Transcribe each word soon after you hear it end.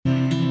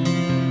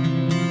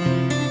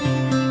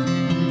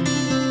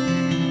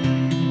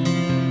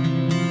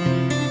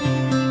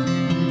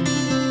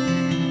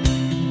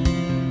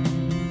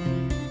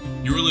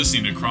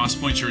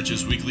Crosspoint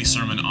Church's weekly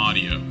sermon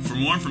audio. For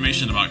more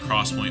information about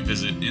Crosspoint,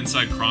 visit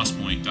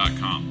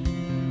insidecrosspoint.com.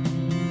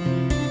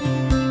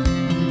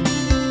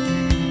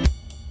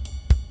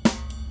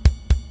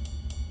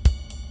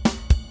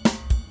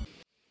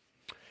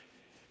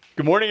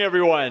 Good morning,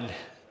 everyone.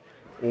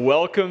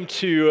 Welcome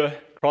to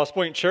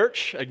Crosspoint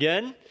Church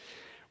again.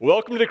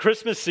 Welcome to the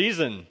Christmas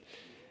season.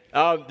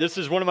 This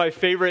is one of my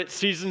favorite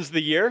seasons of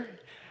the year.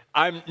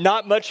 I'm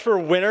not much for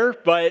winter,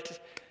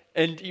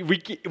 and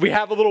we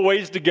have a little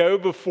ways to go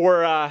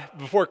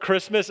before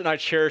Christmas, and I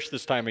cherish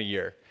this time of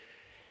year.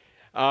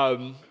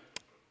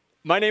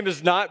 My name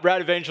is not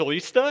Brad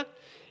Evangelista.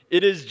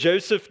 It is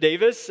Joseph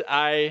Davis.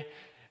 I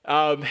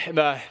am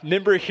a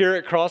member here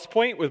at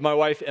Crosspoint with my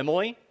wife,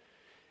 Emily.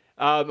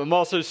 I'm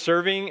also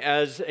serving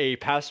as a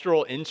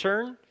pastoral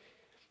intern,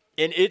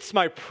 and it's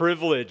my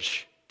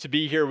privilege to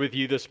be here with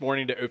you this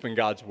morning to open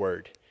God's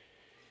Word.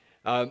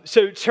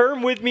 So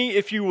turn with me,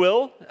 if you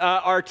will.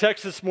 Our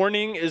text this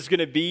morning is going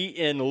to be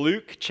in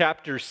Luke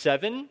chapter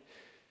 7,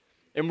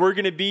 and we're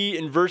going to be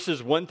in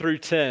verses 1 through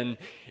 10.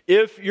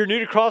 If you're new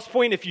to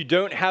Crosspoint, if you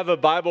don't have a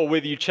Bible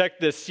with you, check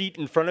the seat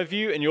in front of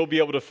you, and you'll be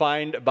able to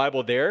find a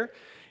Bible there.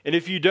 And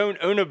if you don't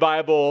own a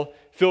Bible,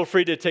 feel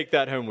free to take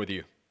that home with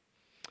you.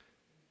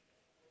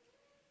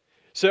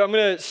 So I'm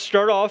going to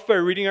start off by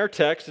reading our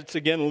text. It's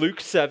again Luke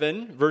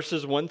 7,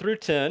 verses 1 through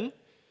 10.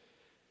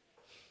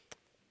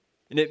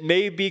 And it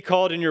may be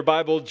called in your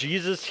Bible,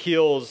 Jesus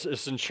heals a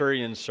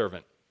centurion's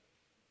servant.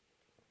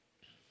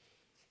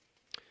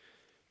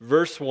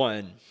 Verse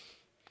 1.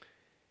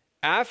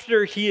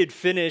 After he had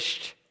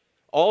finished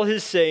all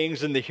his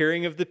sayings in the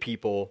hearing of the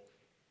people,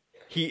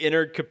 he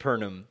entered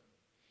Capernaum.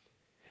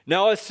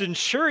 Now a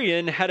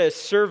centurion had a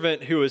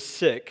servant who was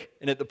sick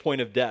and at the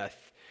point of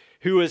death,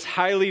 who was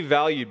highly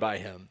valued by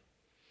him.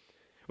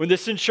 When the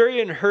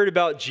centurion heard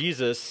about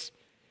Jesus,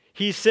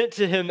 he sent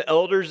to him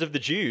elders of the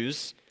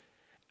Jews,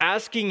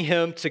 asking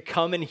him to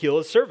come and heal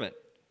his servant.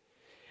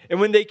 And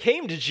when they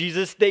came to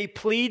Jesus, they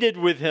pleaded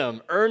with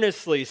him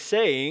earnestly,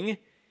 saying,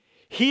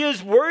 "He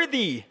is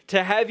worthy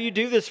to have you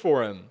do this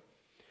for him,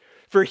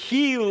 for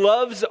he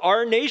loves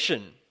our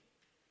nation,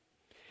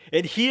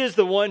 and he is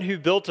the one who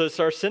built us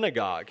our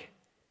synagogue."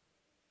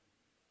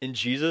 And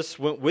Jesus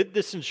went with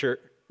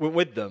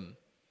them.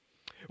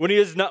 When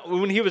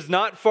he was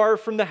not far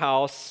from the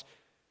house,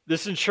 the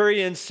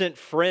centurion sent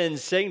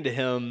friends, saying to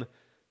him,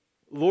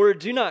 "Lord,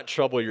 do not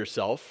trouble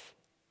yourself,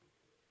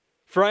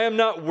 for I am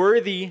not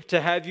worthy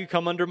to have you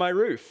come under my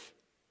roof.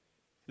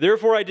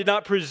 Therefore I did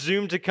not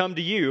presume to come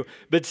to you,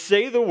 but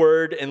say the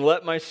word and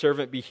let my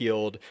servant be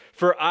healed.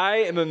 For I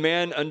am a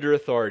man under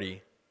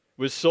authority,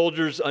 with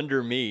soldiers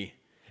under me.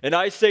 And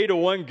I say to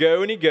one,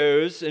 go, and he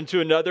goes, and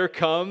to another,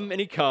 come, and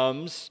he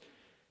comes,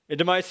 and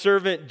to my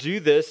servant,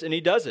 do this, and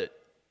he does it."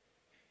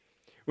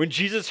 When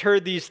Jesus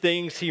heard these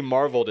things, he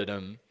marveled at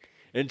him,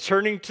 and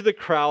turning to the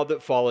crowd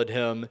that followed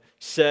him,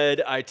 said,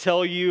 "I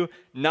tell you,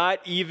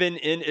 not even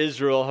in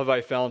Israel have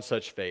I found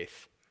such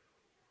faith."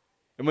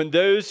 And when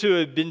those who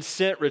had been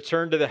sent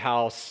returned to the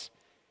house,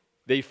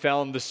 they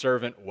found the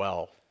servant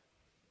well.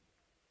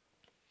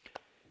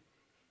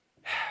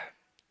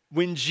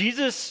 When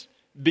Jesus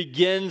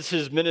begins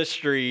his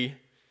ministry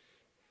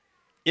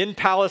in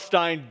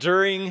Palestine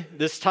during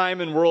this time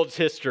in world's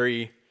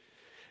history,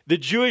 the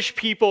Jewish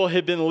people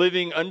had been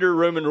living under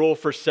Roman rule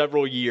for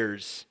several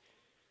years.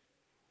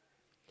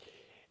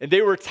 And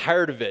they were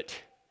tired of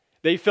it.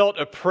 They felt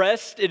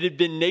oppressed. It had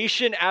been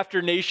nation after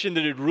nation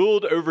that had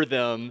ruled over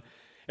them.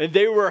 And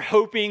they were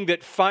hoping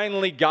that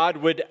finally God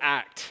would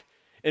act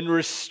and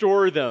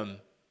restore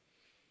them.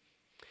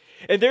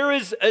 And there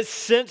is a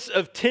sense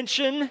of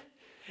tension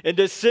and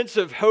a sense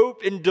of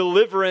hope and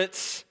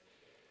deliverance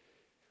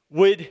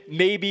would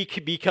maybe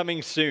be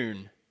coming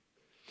soon.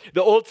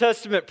 The Old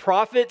Testament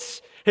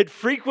prophets had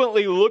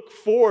frequently looked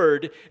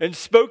forward and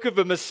spoke of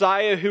a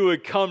Messiah who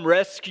would come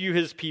rescue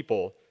his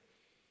people.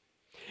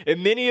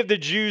 And many of the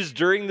Jews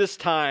during this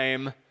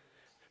time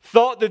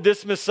thought that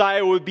this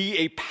Messiah would be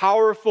a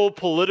powerful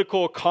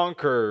political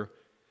conqueror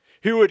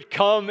who would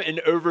come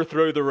and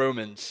overthrow the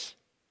Romans.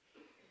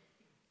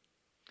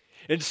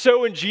 And so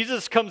when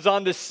Jesus comes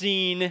on the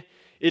scene,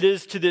 it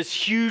is to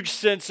this huge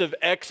sense of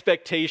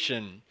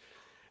expectation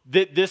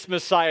that this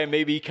Messiah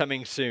may be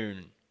coming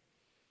soon.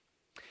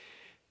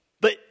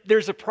 But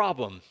there's a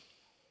problem.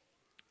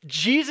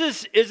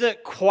 Jesus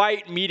isn't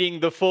quite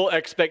meeting the full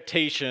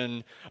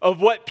expectation of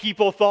what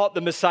people thought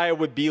the Messiah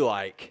would be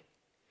like.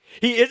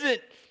 He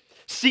isn't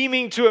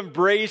seeming to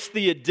embrace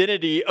the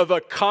identity of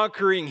a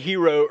conquering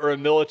hero or a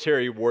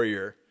military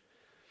warrior.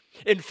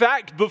 In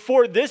fact,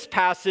 before this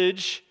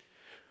passage,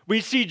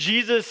 we see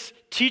Jesus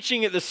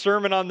teaching at the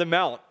Sermon on the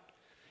Mount.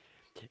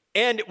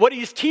 And what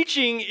he's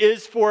teaching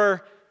is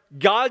for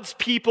God's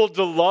people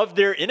to love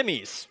their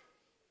enemies.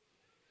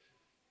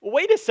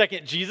 Wait a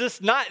second, Jesus.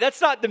 That's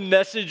not the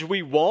message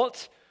we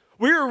want.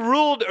 We're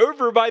ruled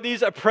over by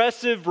these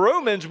oppressive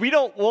Romans. We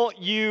don't want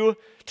you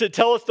to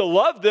tell us to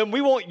love them.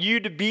 We want you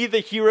to be the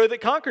hero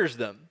that conquers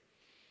them.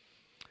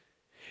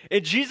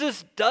 And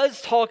Jesus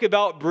does talk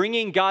about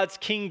bringing God's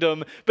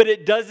kingdom, but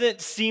it doesn't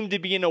seem to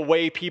be in a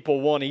way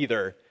people want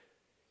either.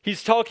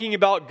 He's talking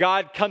about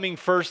God coming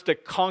first to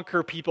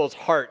conquer people's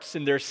hearts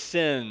and their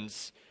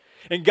sins,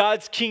 and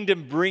God's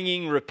kingdom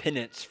bringing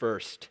repentance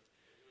first.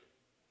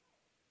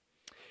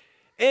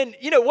 And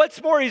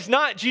what's more,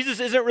 Jesus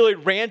isn't really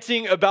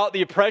ranting about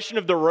the oppression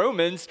of the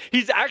Romans.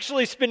 He's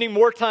actually spending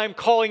more time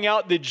calling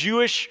out the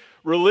Jewish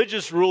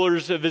religious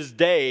rulers of his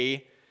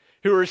day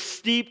who are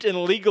steeped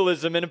in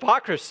legalism and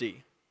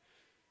hypocrisy.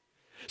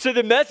 So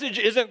the message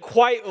isn't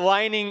quite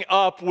lining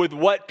up with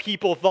what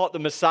people thought the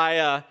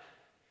Messiah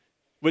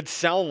would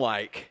sound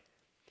like.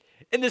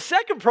 And the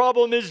second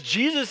problem is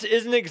Jesus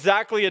isn't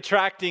exactly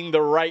attracting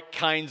the right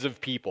kinds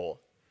of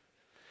people.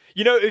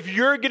 If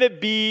you're going to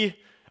be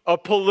a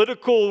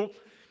political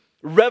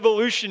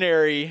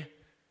revolutionary,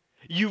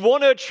 you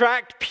want to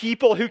attract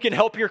people who can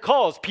help your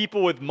cause,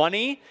 people with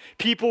money,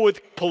 people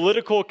with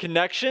political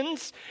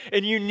connections,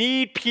 and you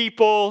need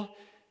people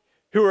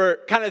who are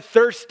kind of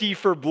thirsty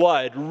for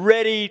blood,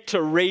 ready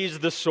to raise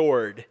the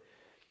sword.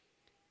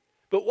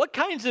 But what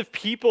kinds of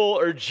people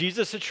are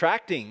Jesus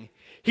attracting?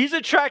 He's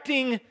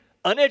attracting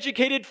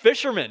uneducated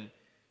fishermen.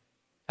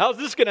 How's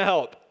this going to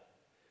help?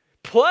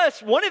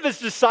 Plus, one of his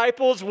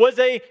disciples was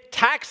a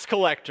tax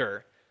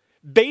collector,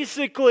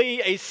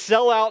 basically a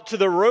sellout to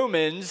the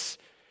Romans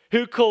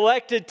who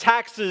collected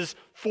taxes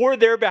for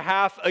their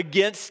behalf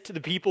against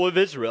the people of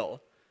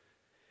Israel.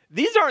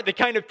 These aren't the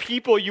kind of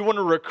people you want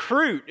to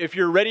recruit if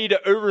you're ready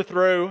to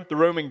overthrow the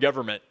Roman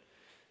government.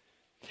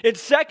 And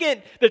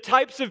second, the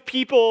types of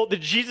people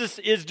that Jesus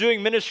is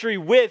doing ministry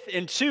with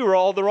and to are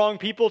all the wrong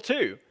people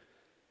too.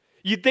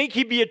 You'd think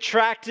he'd be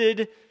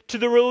attracted to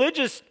the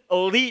religious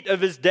elite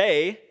of his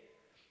day,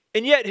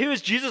 and yet who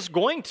is Jesus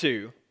going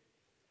to?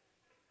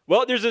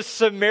 Well, there's a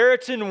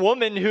Samaritan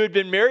woman who had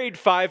been married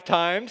 5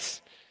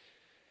 times.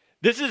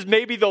 This is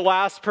maybe the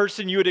last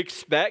person you would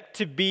expect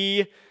to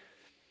be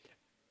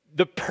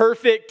the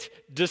perfect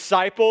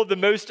disciple, the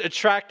most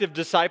attractive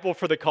disciple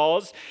for the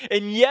cause.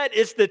 And yet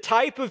it's the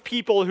type of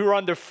people who are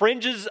on the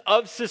fringes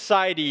of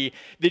society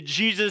that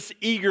Jesus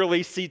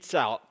eagerly seeks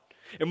out.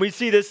 And we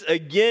see this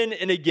again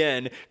and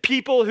again.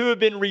 People who have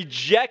been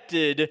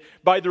rejected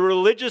by the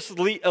religious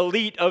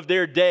elite of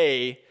their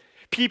day,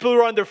 people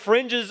who are on the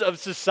fringes of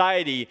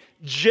society,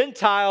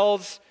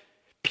 Gentiles,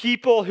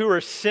 people who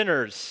are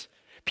sinners,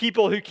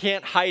 people who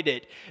can't hide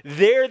it.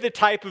 They're the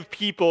type of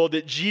people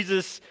that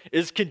Jesus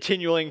is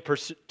continuing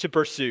to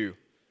pursue.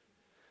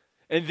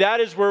 And that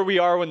is where we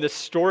are when the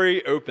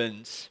story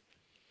opens.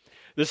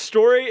 As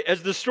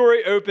the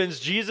story opens,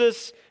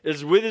 Jesus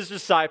is with his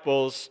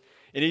disciples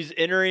and he's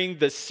entering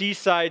the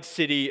seaside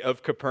city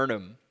of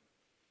Capernaum.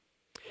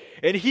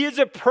 And he is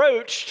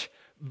approached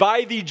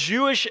by the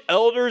Jewish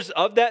elders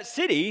of that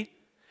city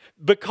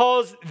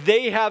because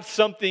they have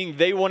something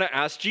they want to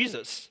ask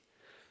Jesus.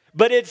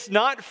 But it's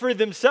not for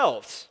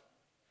themselves.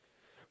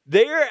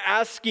 They are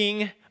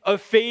asking a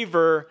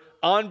favor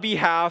on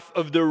behalf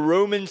of the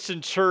Roman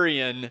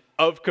centurion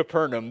of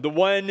Capernaum, the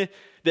one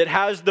that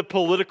has the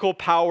political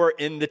power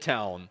in the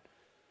town.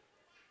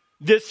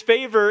 This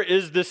favor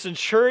is the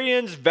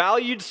centurion's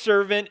valued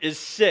servant is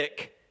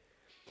sick,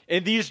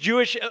 and these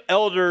Jewish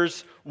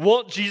elders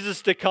want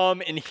Jesus to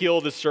come and heal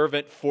the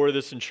servant for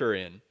the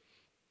centurion.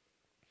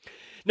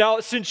 Now,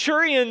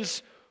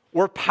 centurions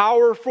were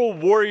powerful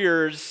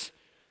warriors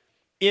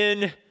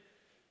in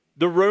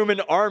the Roman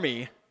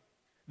army.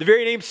 The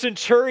very name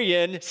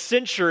centurion,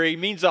 century,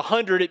 means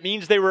 100. It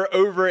means they were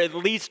over at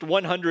least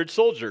 100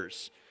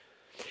 soldiers.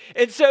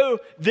 And so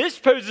this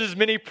poses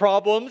many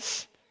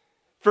problems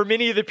for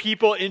many of the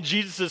people in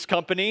Jesus'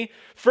 company.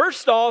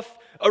 First off,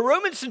 a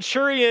Roman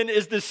centurion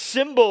is the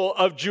symbol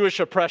of Jewish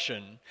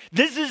oppression.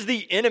 This is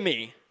the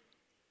enemy.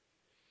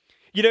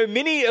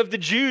 Many of the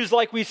Jews,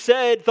 like we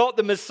said, thought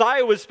the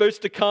Messiah was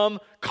supposed to come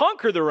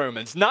conquer the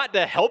Romans, not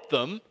to help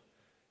them.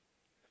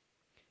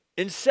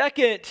 And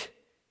second,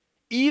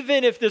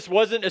 even if this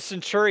wasn't a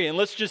centurion,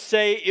 let's just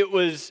say it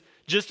was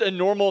just a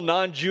normal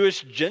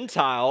non-Jewish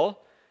Gentile,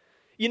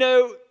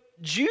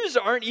 Jews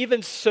aren't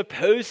even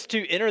supposed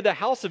to enter the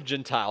house of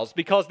Gentiles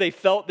because they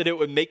felt that it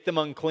would make them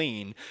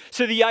unclean.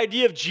 So the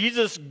idea of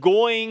Jesus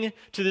going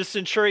to the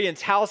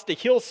centurion's house to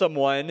heal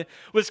someone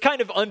was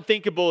kind of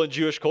unthinkable in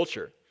Jewish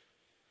culture.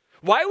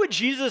 Why would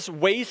Jesus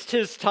waste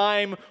his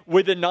time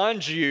with a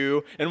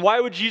non-Jew, and why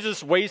would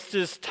Jesus waste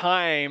his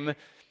time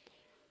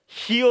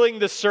healing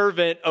the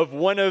servant of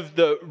one of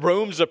the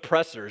Rome's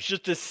oppressors,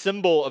 just a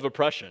symbol of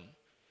oppression?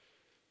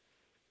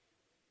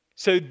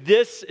 So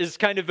this is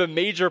kind of a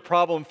major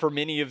problem for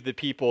many of the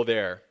people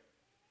there.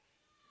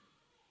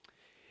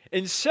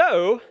 And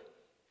so,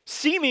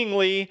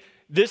 seemingly,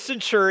 this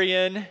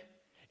centurion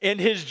and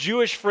his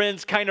Jewish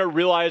friends kind of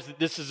realize that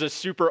this is a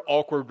super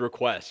awkward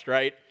request,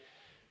 right?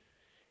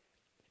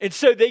 And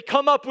so they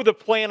come up with a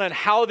plan on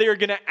how they're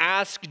going to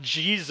ask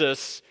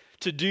Jesus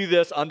to do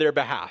this on their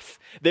behalf.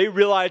 They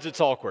realize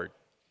it's awkward.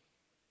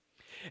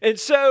 And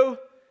so,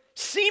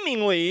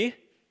 seemingly,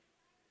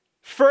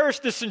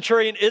 first, the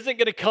centurion isn't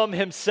going to come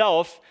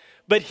himself,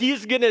 but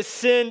he's going to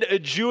send a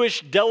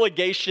Jewish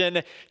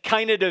delegation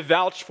kind of to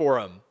vouch for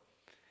him.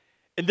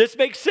 And this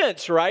makes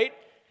sense, right?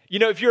 You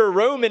know, if you're a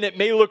Roman, it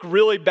may look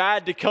really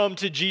bad to come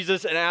to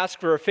Jesus and ask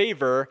for a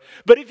favor.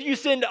 But if you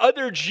send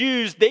other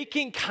Jews, they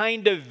can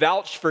kind of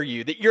vouch for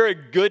you, that you're a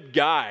good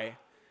guy.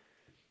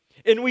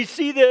 And we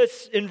see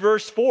this in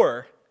verse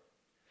 4.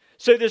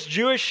 So this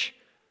Jewish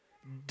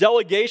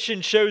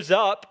delegation shows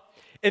up,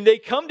 and they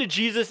come to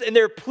Jesus, and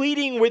they're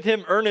pleading with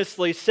him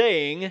earnestly,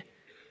 saying,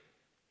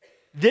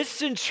 "This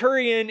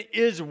centurion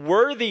is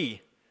worthy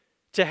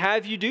to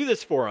have you do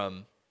this for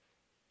him."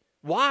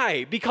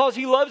 Why? Because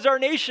he loves our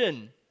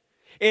nation.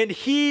 And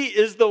he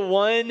is the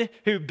one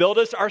who built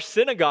us our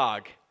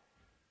synagogue.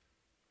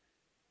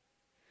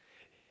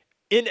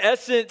 In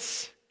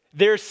essence,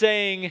 they're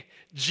saying,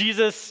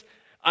 Jesus,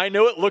 I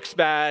know it looks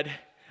bad.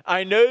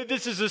 I know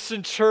this is a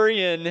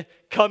centurion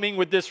coming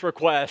with this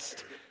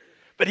request,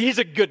 but he's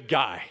a good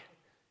guy.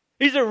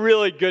 He's a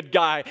really good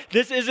guy.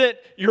 This isn't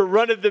your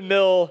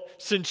run-of-the-mill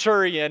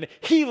centurion.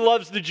 He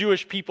loves the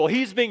Jewish people.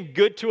 He's been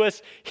good to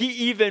us. He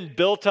even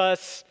built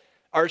us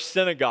our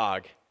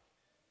synagogue.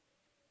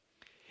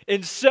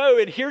 And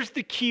here's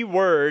the key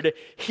word,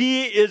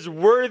 he is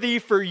worthy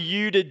for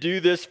you to do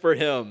this for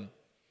him.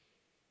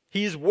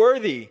 He's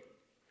worthy.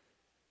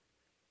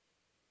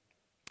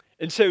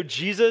 And so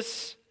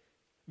Jesus,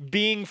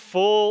 being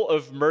full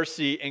of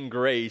mercy and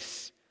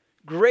grace,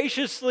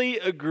 graciously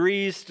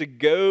agrees to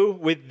go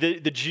with the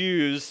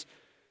Jews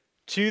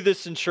to the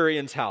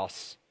centurion's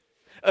house.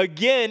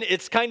 Again,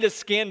 it's kind of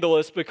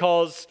scandalous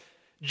because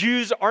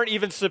Jews aren't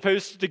even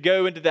supposed to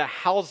go into the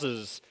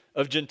houses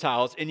of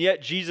Gentiles, and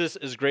yet Jesus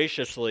is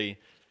graciously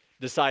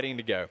deciding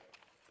to go.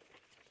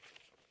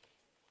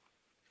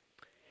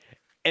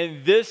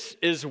 And this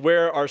is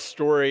where our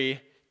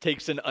story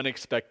takes an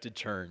unexpected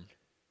turn.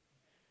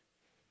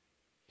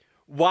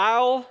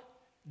 While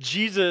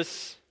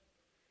Jesus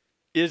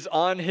is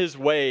on his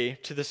way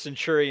to the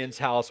centurion's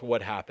house,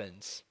 what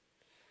happens?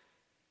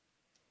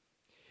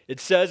 It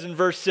says in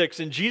verse 6,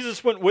 "And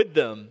Jesus went with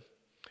them.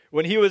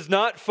 When he was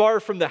not far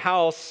from the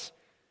house,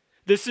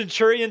 the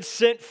centurion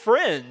sent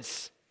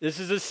friends," this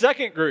is a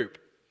second group,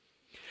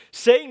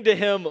 "saying to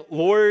him,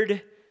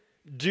 'Lord,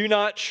 do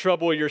not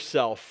trouble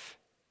yourself,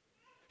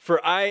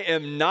 for I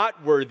am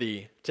not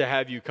worthy to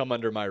have you come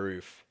under my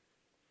roof.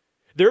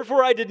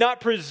 Therefore I did not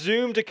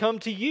presume to come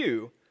to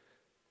you,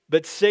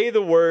 but say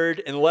the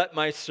word and let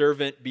my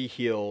servant be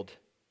healed.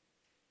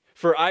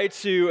 For I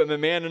too am a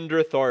man under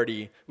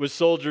authority, with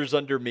soldiers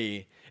under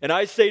me. And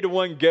I say to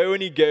one, go,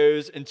 and he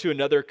goes, and to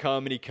another,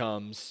 come, and he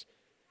comes.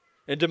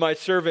 And to my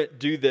servant,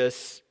 do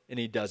this, and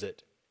he does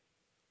it.'"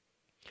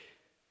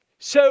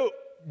 So,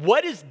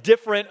 what is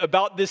different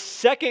about this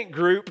second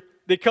group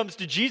that comes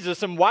to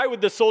Jesus, and why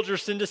would the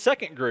soldiers send a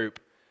second group?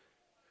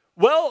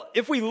 Well,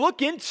 if we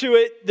look into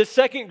it, the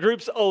second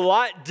group's a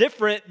lot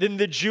different than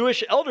the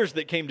Jewish elders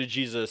that came to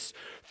Jesus.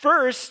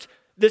 First,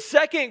 the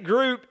second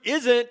group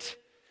isn't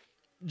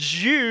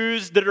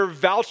Jews that are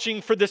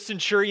vouching for the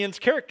centurion's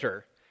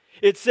character.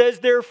 It says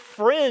they're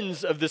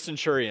friends of the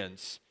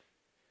centurions.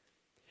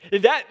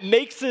 And that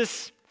makes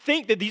us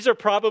think that these are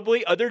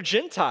probably other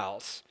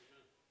Gentiles.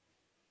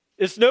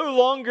 It's no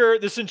longer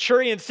the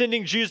centurion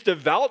sending Jews to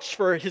vouch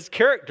for his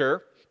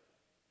character,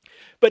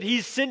 but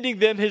he's sending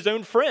them his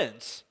own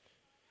friends.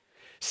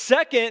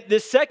 Second, the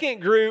second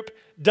group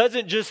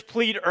doesn't just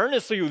plead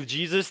earnestly with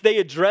Jesus, they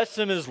address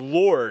him as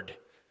Lord.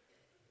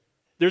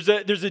 There's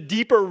a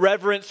deeper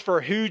reverence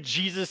for who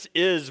Jesus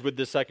is with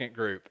the second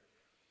group.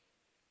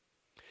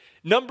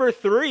 Number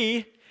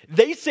 3,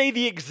 they say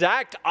the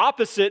exact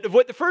opposite of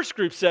what the first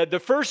group said. The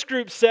first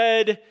group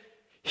said,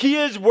 he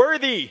is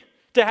worthy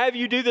to have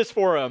you do this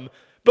for him.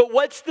 But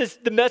what's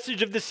the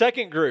message of the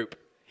second group?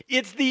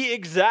 It's the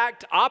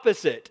exact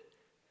opposite.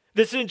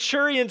 The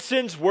centurion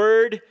sends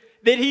word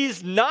that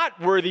he's not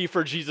worthy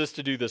for Jesus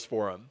to do this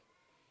for him.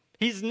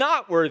 He's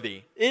not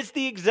worthy. It's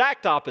the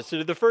exact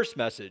opposite of the first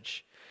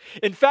message.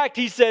 In fact,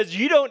 he says,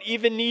 you don't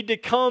even need to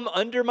come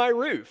under my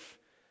roof,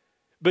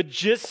 but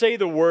just say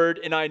the word,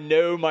 and I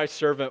know my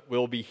servant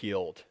will be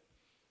healed.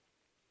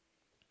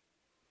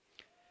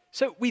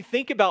 So we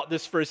think about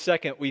this for a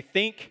second. We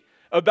think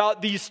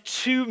about these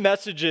two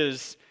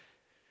messages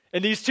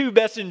and these two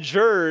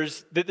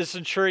messengers that the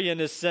centurion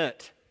has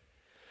sent.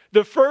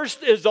 The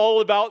first is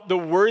all about the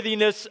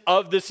worthiness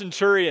of the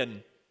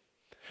centurion.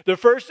 The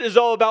first is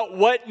all about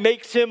what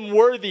makes him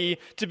worthy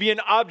to be an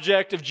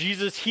object of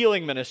Jesus'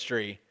 healing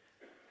ministry.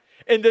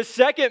 And the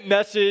second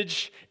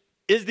message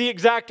is the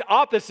exact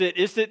opposite.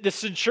 It's that the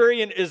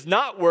centurion is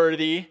not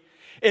worthy,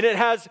 and it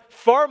has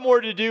far more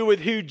to do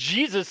with who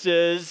Jesus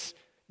is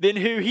than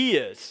who he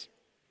is.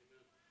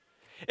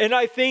 And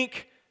I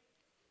think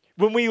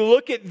when we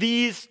look at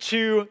these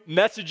two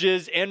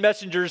messages and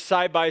messengers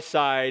side by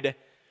side,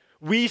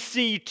 we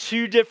see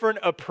two different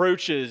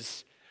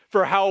approaches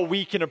for how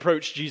we can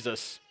approach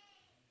Jesus.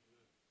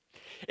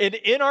 And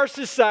in our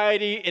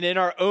society and in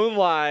our own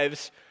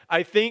lives,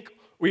 I think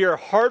we are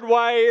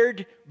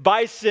hardwired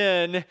by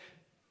sin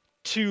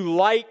to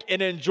like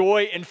and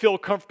enjoy and feel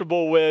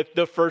comfortable with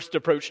the first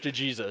approach to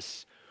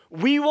Jesus.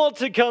 We want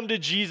to come to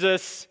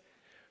Jesus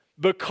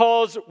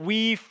because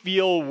we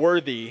feel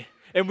worthy.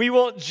 And we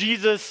want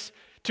Jesus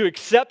to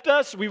accept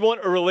us. We want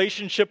a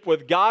relationship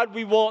with God.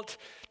 We want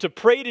to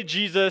pray to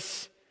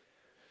Jesus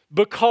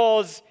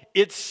because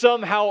it's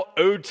somehow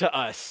owed to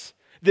us,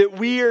 that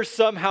we are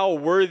somehow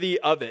worthy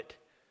of it.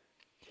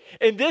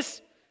 And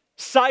this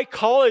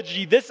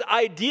psychology, this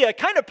idea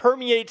kind of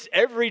permeates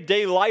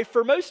everyday life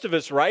for most of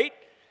us, right?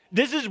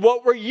 This is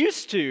what we're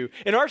used to.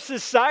 In our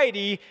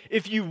society,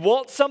 if you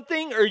want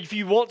something or if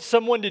you want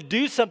someone to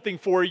do something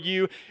for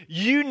you,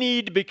 you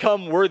need to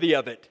become worthy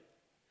of it.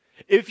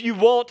 If you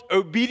want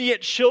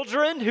obedient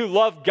children who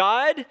love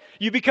God,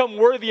 you become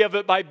worthy of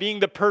it by being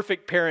the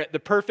perfect parent, the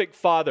perfect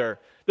father,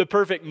 the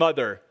perfect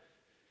mother.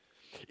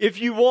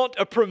 If you want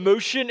a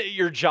promotion at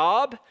your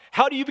job,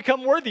 how do you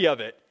become worthy of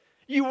it?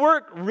 You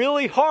work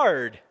really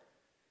hard.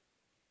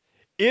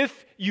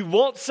 If you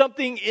want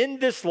something in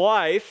this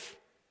life,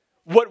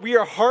 what we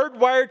are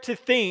hardwired to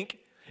think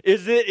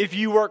is that if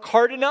you work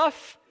hard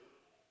enough,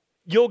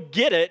 you'll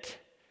get it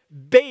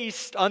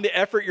based on the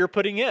effort you're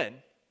putting in.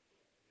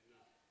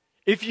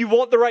 If you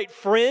want the right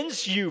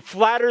friends, you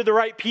flatter the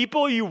right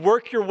people, you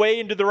work your way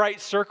into the right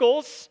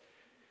circles,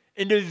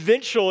 and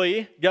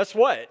eventually, guess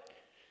what?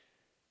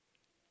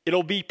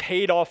 It'll be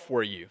paid off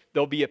for you.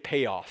 There'll be a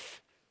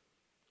payoff.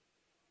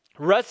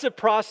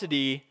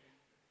 Reciprocity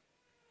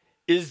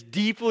is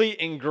deeply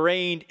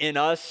ingrained in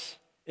us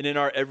and in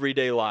our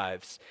everyday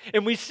lives.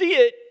 And we see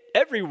it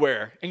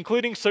everywhere,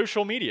 including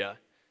social media.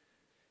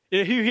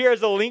 Who here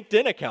has a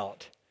LinkedIn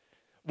account?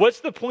 What's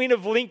the point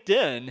of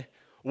LinkedIn?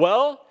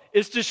 Well,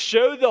 it's to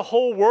show the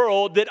whole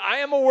world that I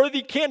am a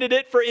worthy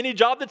candidate for any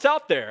job that's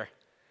out there.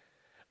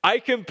 I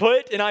can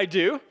put, and I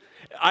do,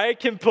 I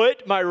can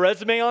put my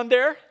resume on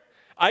there.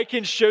 I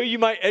can show you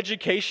my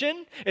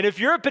education. And if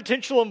you're a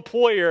potential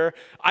employer,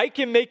 I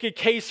can make a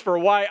case for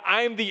why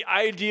I'm the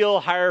ideal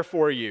hire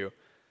for you.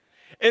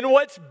 And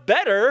what's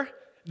better,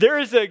 there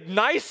is a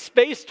nice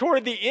space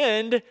toward the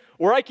end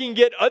where I can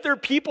get other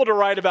people to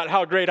write about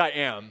how great I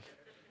am.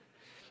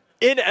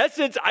 In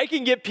essence, I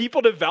can get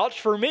people to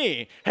vouch for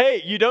me.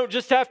 Hey, you don't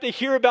just have to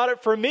hear about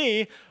it from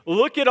me.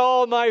 Look at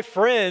all my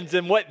friends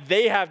and what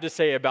they have to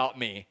say about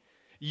me.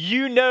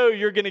 You know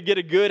you're going to get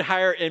a good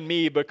hire in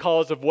me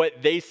because of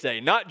what they say,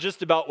 not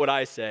just about what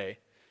I say.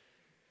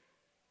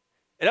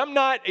 And I'm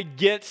not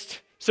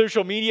against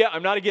social media.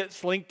 I'm not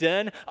against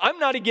LinkedIn. I'm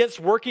not against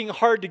working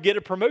hard to get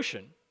a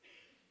promotion.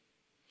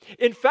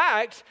 In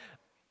fact,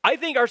 I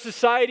think our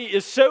society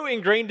is so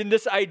ingrained in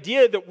this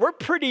idea that we're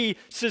pretty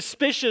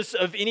suspicious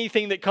of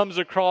anything that comes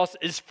across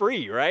as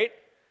free, right?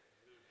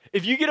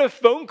 If you get a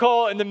phone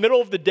call in the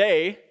middle of the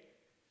day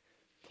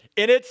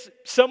and it's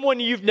someone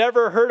you've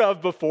never heard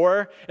of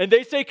before and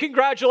they say,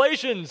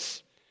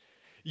 congratulations,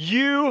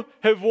 you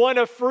have won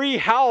a free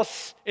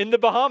house in the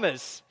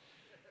Bahamas.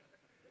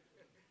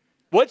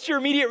 What's your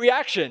immediate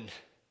reaction?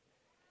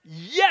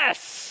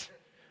 Yes!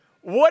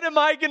 What am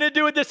I going to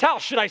do with this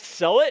house? Should I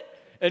sell it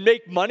and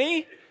make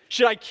money?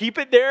 Should I keep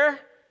it there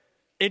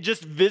and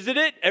just visit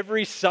it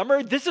every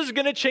summer? This is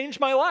going to change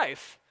my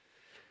life.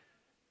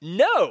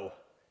 No,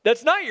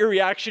 that's not your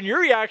reaction. Your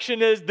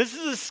reaction is, this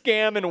is a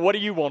scam and what do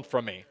you want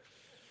from me?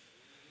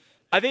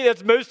 I think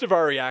that's most of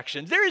our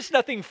reactions. There is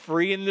nothing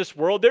free in this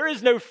world. There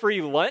is no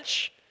free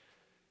lunch.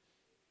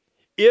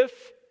 If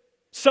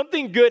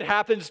something good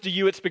happens to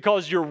you, it's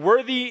because you're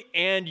worthy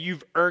and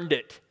you've earned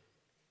it,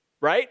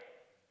 right?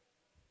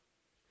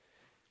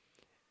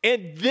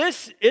 And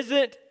this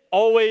isn't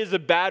always a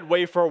bad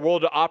way for our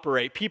world to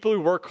operate. People who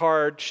work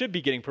hard should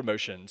be getting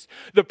promotions.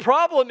 The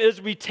problem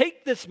is we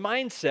take this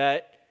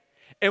mindset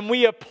and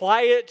we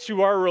apply it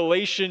to our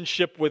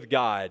relationship with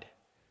God.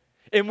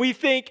 And we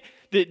think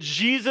that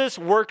Jesus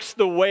works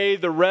the way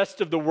the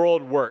rest of the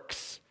world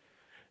works.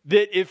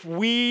 That if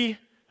we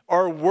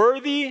are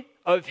worthy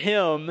of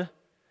Him,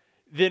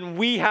 then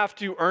we have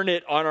to earn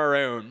it on our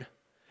own.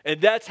 And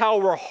that's how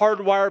we're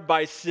hardwired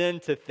by sin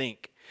to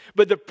think.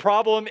 But the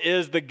problem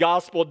is the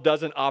gospel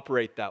doesn't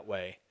operate that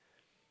way.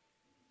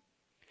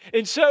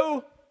 And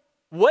so,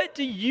 what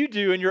do you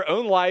do in your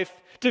own life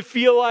to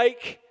feel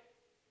like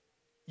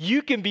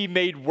you can be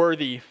made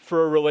worthy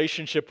for a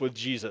relationship with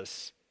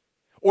Jesus?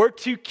 Or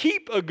to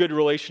keep a good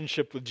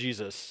relationship with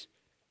Jesus?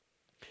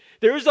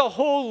 There's a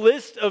whole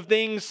list of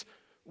things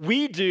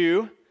we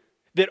do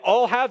that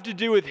all have to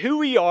do with who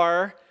we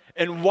are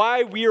and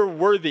why we are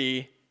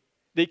worthy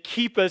that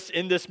keep us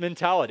in this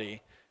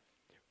mentality.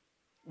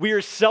 We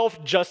are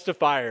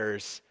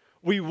self-justifiers.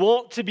 We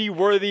want to be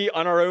worthy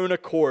on our own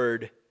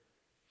accord.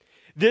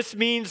 This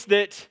means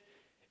that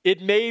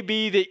it may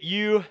be that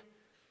you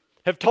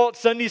have taught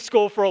Sunday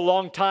school for a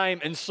long time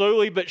and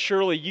slowly but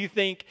surely you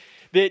think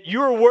that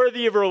you are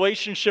worthy of a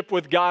relationship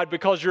with God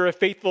because you're a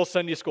faithful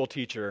Sunday school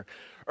teacher.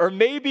 Or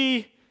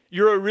maybe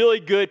you're a really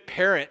good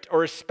parent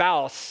or a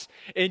spouse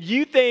and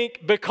you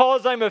think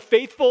because I'm a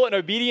faithful and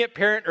obedient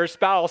parent or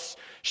spouse,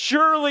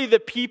 surely the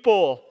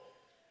people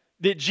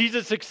that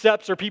Jesus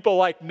accepts are people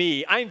like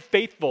me. I'm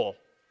faithful.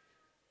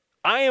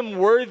 I am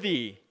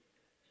worthy.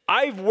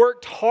 I've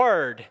worked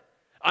hard.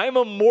 I'm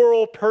a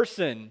moral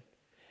person.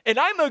 and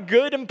I'm a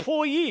good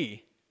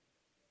employee.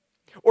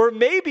 Or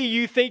maybe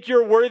you think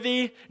you're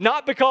worthy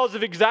not because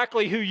of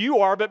exactly who you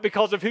are, but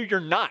because of who you're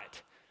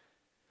not.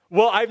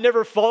 Well, I've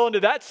never fallen to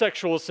that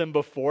sexual sin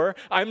before.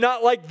 I'm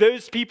not like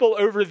those people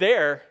over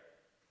there.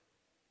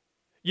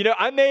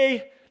 I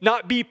may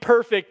not be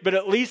perfect, but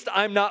at least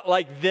I'm not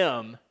like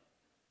them.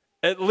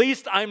 At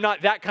least I'm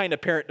not that kind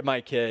of parent to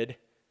my kid.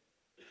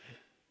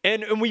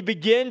 And we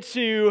begin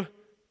to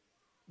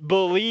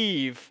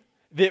believe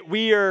that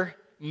we are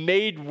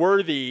made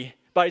worthy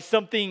by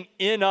something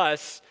in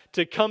us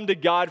to come to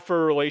God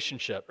for a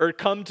relationship, or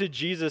come to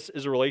Jesus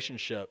as a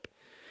relationship.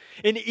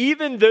 And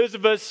even those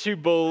of us who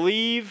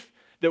believe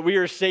that we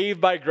are saved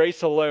by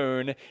grace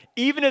alone,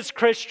 even as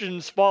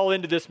Christians, fall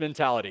into this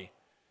mentality.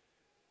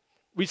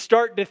 We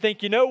start to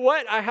think, you know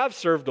what? I have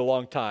served a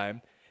long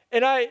time,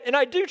 and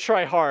I do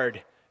try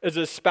hard as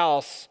a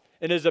spouse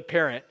and as a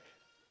parent.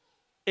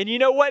 And you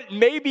know what?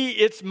 Maybe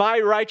it's my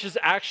righteous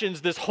actions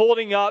that's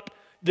holding up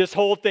this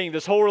whole thing.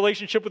 This whole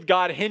relationship with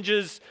God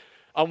hinges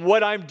on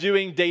what I'm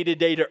doing day to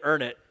day to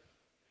earn it.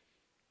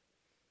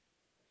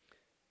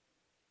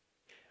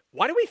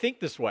 Why do we think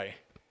this way?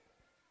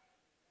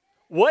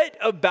 What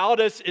about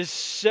us is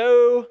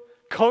so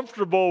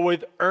comfortable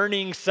with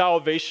earning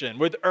salvation,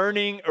 with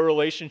earning a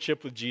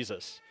relationship with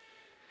Jesus?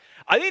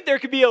 I think there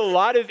could be a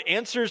lot of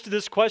answers to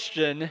this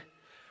question,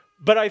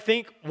 but I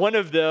think one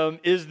of them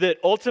is that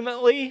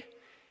ultimately,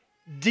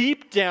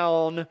 deep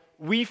down,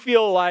 we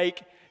feel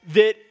like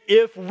that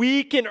if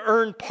we can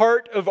earn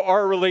part of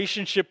our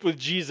relationship with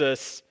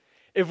Jesus,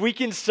 if we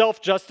can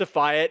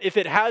self-justify it, if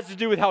it has to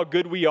do with how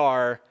good we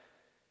are,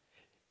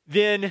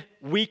 then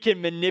we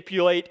can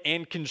manipulate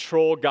and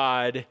control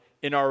God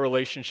in our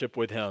relationship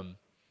with Him.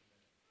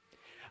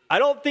 I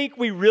don't think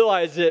we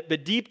realize it,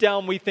 but deep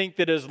down we think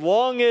that as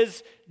long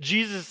as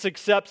Jesus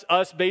accepts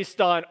us based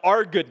on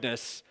our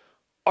goodness,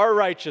 our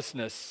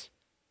righteousness,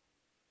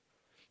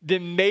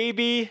 then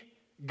maybe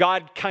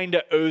God kind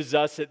of owes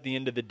us at the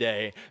end of the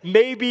day.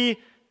 Maybe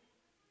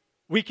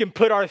we can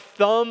put our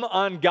thumb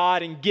on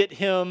God and get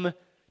Him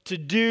to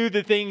do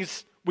the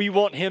things we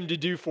want Him to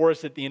do for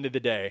us at the end of the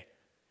day.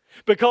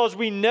 Because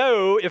we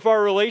know if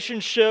our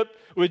relationship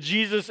with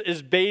Jesus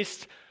is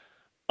based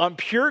on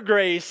pure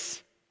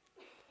grace,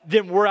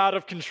 then we're out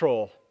of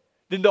control.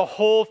 Then the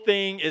whole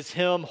thing is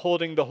Him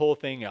holding the whole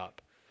thing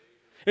up.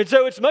 And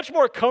so it's much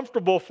more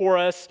comfortable for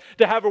us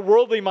to have a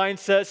worldly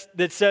mindset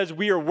that says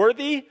we are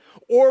worthy,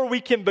 or we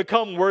can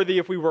become worthy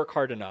if we work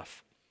hard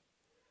enough.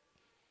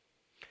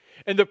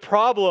 And the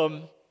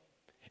problem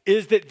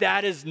is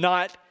that is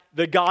not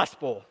the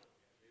gospel.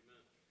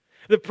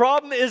 The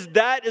problem is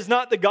that is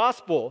not the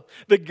gospel.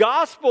 The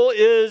gospel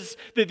is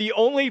that the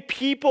only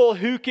people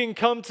who can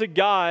come to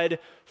God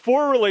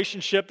for a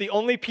relationship, the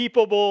only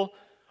people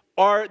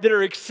that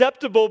are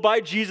acceptable by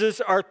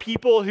Jesus are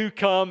people who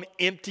come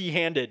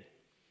empty-handed.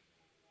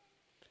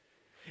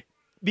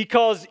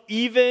 Because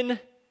even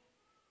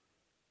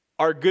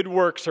our good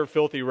works are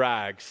filthy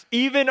rags.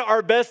 Even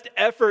our best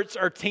efforts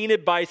are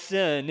tainted by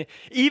sin.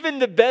 Even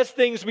the best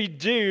things we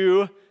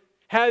do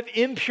have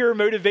impure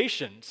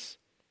motivations.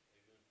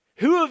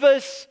 Who of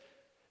us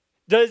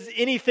does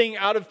anything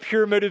out of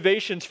pure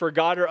motivations for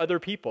God or other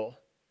people?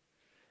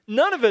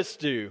 None of us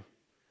do.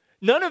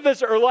 None of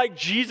us are like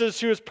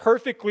Jesus, who is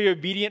perfectly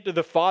obedient to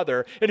the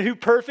Father and who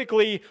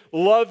perfectly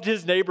loved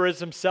his neighbor as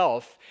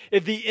himself.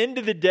 At the end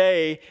of the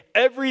day,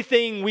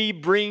 everything we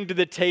bring to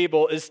the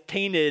table is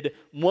tainted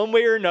one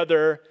way or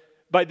another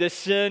by the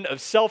sin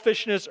of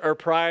selfishness or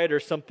pride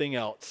or something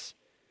else.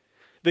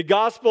 The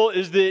gospel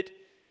is that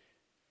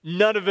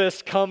none of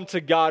us come to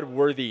God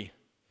worthy.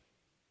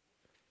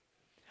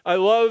 I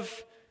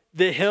love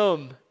the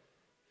hymn,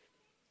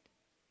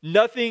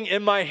 "Nothing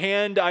in my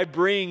hand I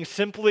bring,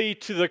 simply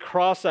to the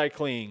cross I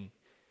cling.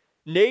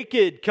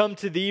 Naked come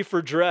to thee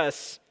for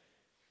dress,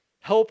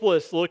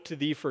 helpless look to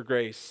thee for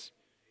grace.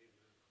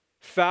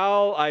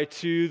 Foul I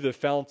to the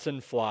fountain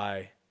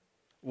fly,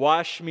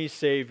 wash me,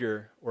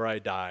 Savior, or I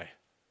die."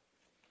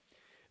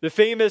 The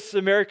famous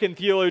American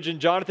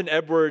theologian Jonathan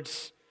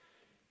Edwards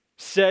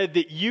said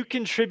that you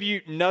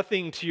contribute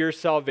nothing to your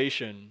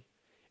salvation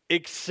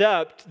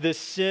except the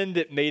sin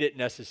that made it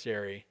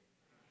necessary.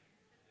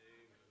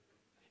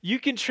 You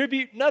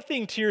contribute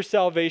nothing to your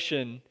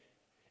salvation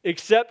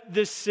except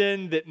the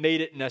sin that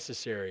made it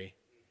necessary.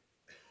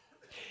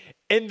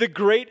 And the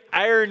great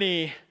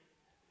irony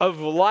of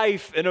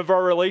life and of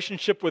our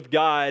relationship with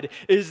God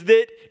is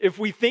that if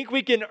we think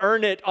we can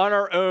earn it on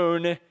our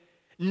own,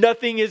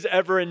 nothing is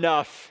ever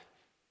enough.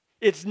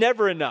 It's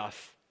never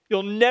enough.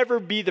 You'll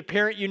never be the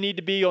parent you need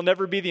to be. You'll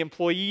never be the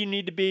employee you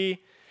need to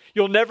be.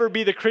 You'll never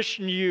be the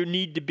Christian you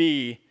need to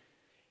be.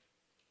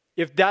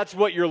 If that's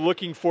what you're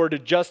looking for to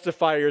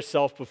justify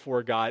yourself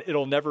before God,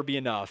 it'll never be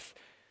enough.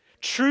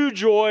 True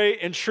joy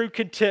and true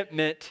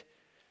contentment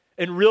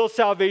and real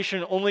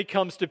salvation only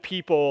comes to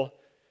people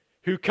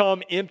who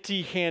come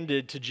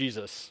empty-handed to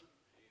Jesus.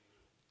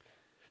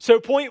 So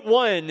point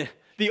one,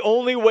 the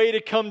only way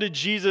to come to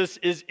Jesus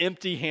is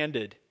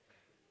empty-handed.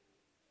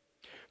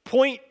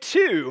 Point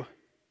two,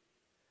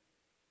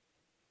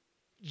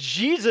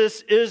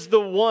 Jesus is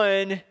the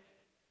one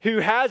who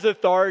has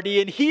authority,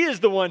 and he is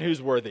the one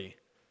who's worthy.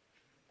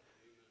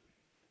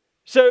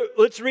 So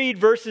let's read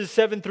verses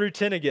 7 through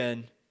 10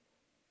 again.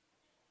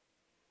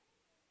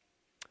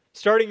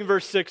 Starting in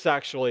verse 6,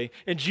 actually.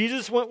 And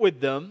Jesus went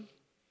with them.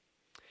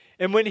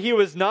 And when he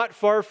was not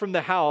far from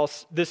the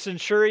house, the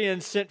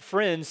centurion sent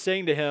friends,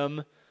 saying to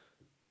him,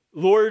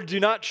 Lord, do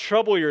not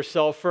trouble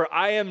yourself, for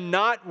I am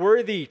not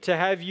worthy to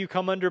have you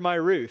come under my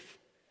roof.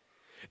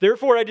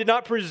 Therefore I did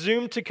not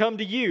presume to come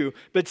to you,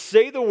 but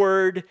say the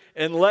word,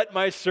 and let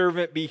my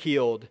servant be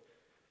healed.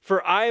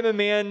 For I am a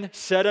man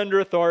set under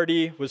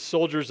authority with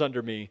soldiers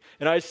under me.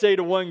 And I say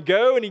to one,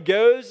 go, and he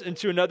goes, and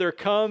to another,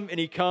 come, and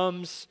he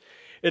comes.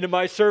 And to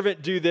my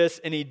servant, do this,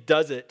 and he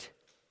does it.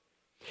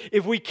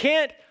 If we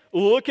can't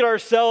look at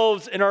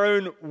ourselves and our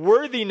own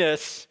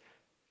worthiness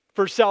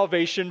for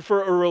salvation,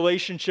 for a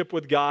relationship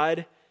with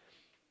God,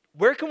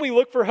 where can we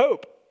look for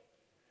hope?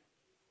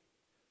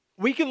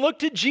 We can look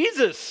to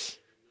Jesus.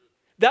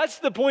 That's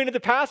the point of the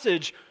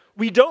passage.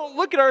 We don't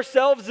look at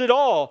ourselves at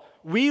all.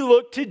 We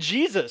look to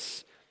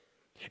Jesus.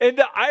 And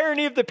the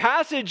irony of the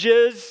passage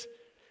is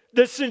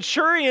the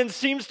centurion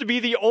seems to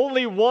be the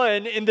only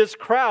one in this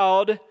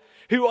crowd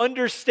who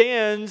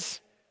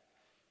understands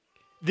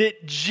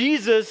that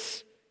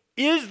Jesus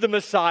is the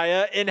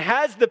Messiah and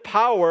has the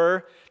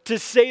power to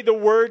say the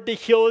word to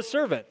heal his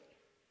servant.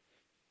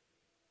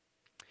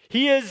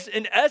 He is,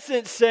 in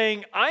essence,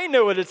 saying, I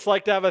know what it's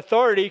like to have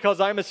authority because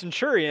I'm a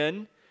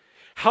centurion.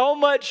 How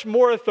much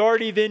more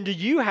authority then do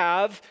you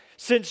have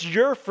since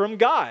you're from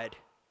God?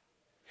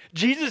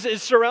 Jesus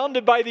is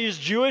surrounded by these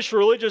Jewish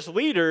religious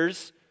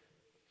leaders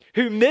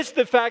who miss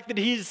the fact that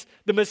he's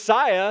the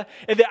Messiah.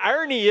 And the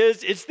irony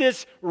is, it's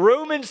this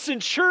Roman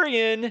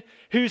centurion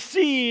who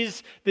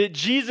sees that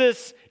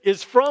Jesus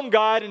is from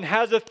God and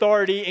has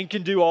authority and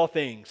can do all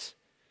things.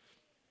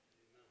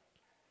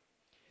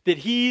 That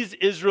he's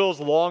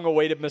Israel's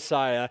long-awaited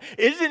Messiah.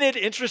 Isn't it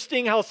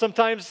interesting how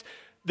sometimes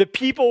the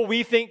people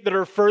we think that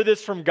are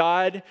furthest from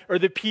God are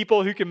the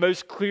people who can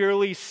most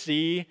clearly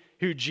see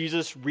who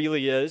Jesus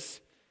really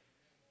is?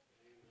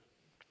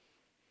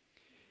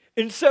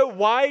 And so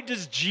why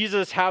does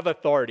Jesus have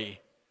authority?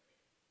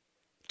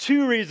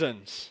 2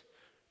 reasons.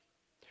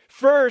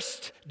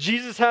 First,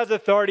 Jesus has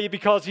authority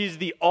because he's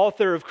the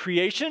author of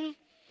creation.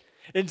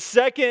 And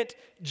second,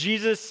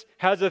 Jesus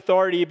has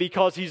authority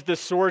because he's the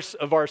source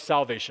of our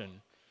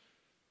salvation.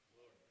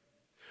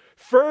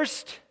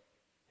 First,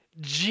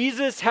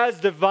 Jesus has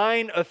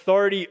divine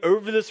authority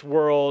over this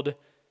world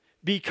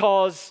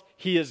because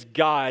he is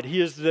God.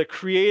 He is the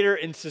creator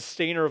and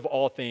sustainer of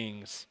all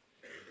things.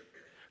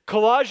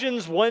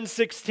 Colossians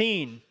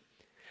 1:16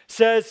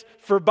 says,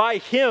 for by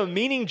him,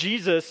 meaning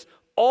Jesus,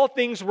 all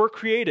things were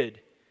created,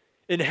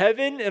 in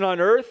heaven and on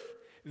earth,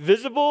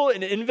 visible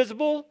and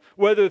invisible,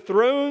 whether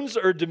thrones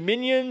or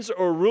dominions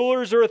or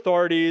rulers or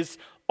authorities,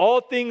 all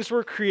things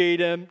were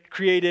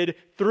created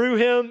through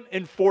him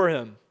and for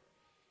him.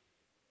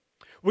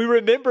 We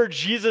remember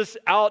Jesus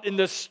out in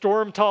this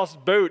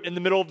storm-tossed boat in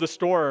the middle of the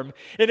storm,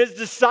 and his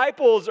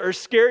disciples are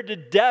scared to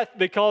death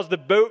because the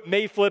boat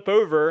may flip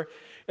over.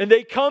 And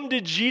they come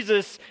to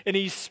Jesus, and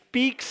he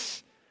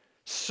speaks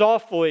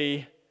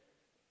softly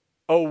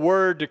a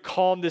word to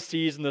calm the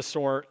seas and the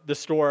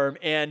storm,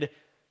 and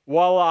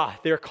voila,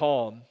 they're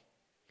calm.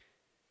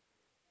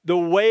 The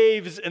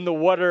waves and the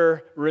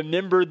water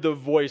remembered the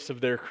voice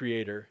of their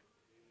Creator.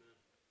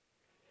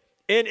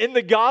 And in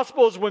the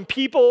Gospels, when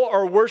people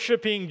are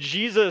worshiping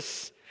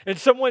Jesus and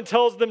someone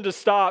tells them to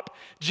stop,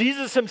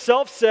 Jesus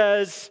himself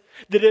says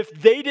that if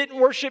they didn't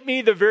worship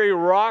me, the very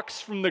rocks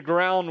from the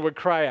ground would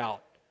cry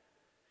out.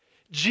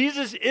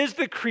 Jesus is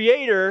the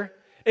creator,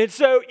 and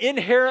so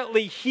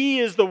inherently he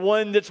is the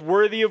one that's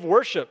worthy of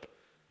worship.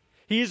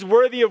 He's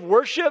worthy of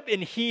worship,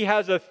 and he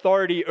has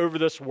authority over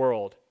this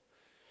world.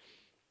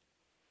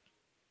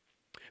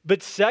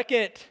 But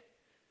second,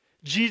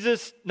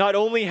 Jesus not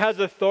only has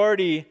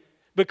authority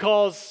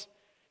because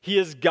he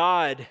is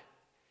God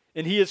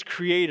and he is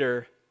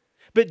creator,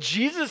 but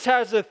Jesus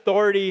has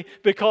authority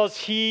because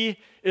he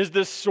is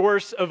the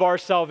source of our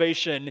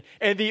salvation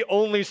and the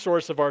only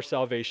source of our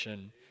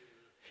salvation.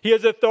 He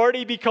has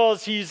authority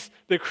because he's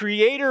the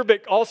creator,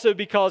 but also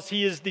because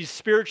he is the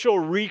spiritual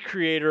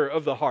recreator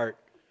of the heart.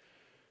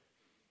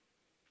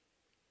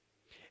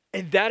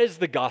 And that is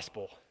the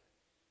gospel.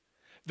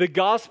 The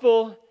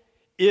gospel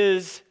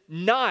is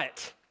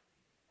not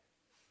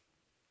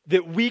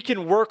that we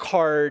can work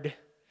hard,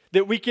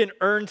 that we can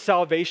earn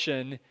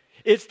salvation.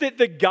 It's that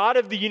the God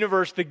of the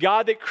universe, the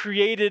God that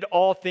created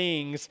all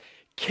things,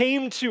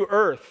 came to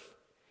earth.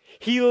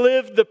 He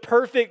lived the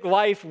perfect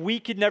life we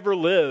could never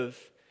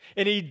live.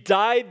 And he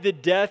died the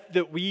death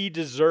that we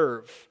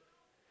deserve,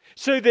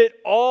 so that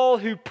all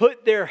who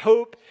put their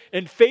hope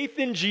and faith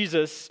in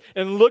Jesus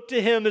and look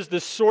to him as the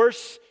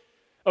source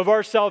of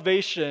our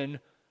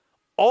salvation,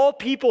 all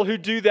people who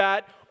do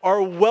that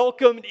are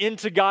welcomed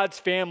into God's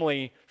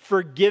family,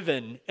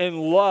 forgiven and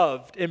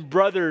loved, and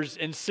brothers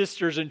and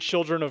sisters and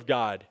children of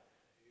God.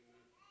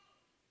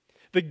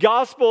 The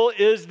gospel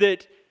is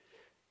that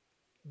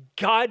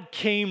God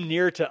came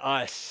near to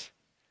us.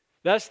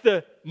 That's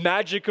the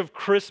magic of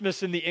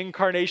Christmas and the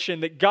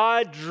incarnation, that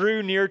God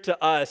drew near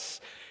to us,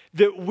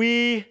 that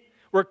we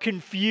were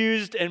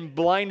confused and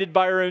blinded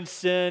by our own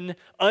sin,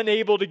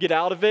 unable to get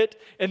out of it,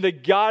 and the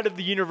God of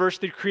the universe,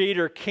 the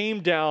Creator,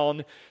 came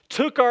down,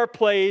 took our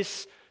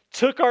place,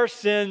 took our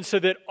sins, so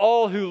that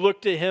all who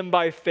look to Him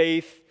by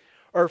faith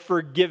are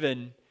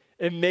forgiven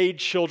and made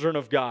children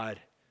of God.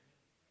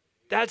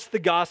 That's the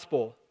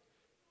gospel.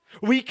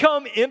 We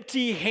come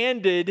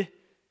empty-handed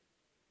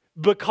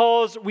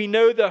because we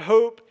know the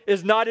hope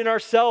is not in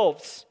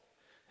ourselves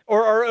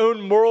or our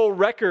own moral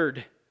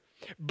record,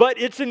 but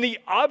it's in the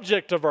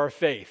object of our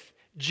faith,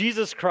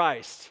 Jesus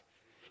Christ.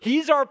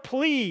 He's our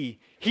plea.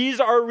 He's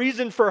our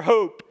reason for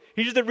hope.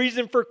 He's the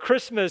reason for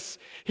Christmas.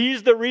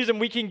 He's the reason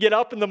we can get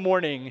up in the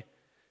morning.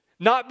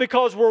 Not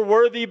because we're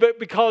worthy, but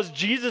because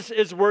Jesus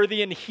is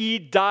worthy and He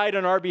died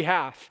on our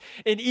behalf.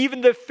 And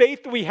even the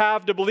faith we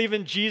have to believe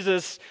in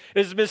Jesus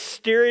is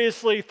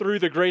mysteriously through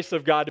the grace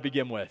of God to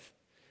begin with.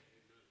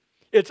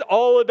 It's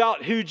all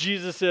about who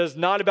Jesus is,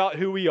 not about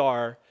who we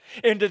are.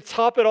 And to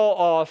top it all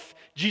off,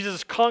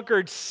 Jesus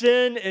conquered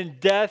sin and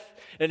death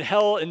and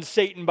hell and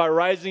Satan by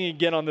rising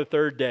again on the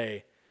third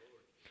day.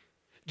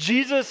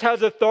 Jesus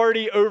has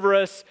authority over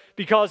us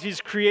because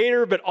He's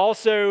Creator, but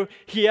also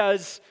He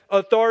has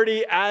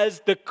authority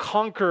as the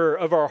conqueror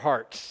of our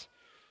hearts.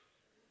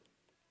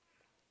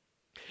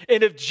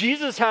 And if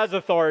Jesus has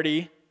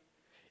authority,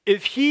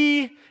 if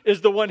He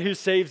is the one who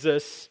saves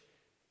us,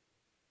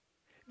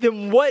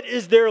 then what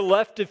is there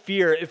left to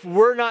fear if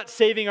we're not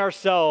saving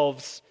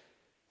ourselves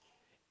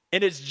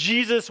and it's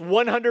Jesus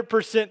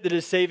 100% that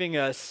is saving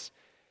us?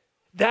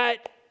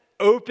 That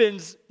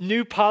opens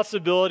new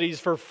possibilities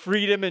for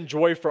freedom and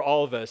joy for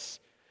all of us.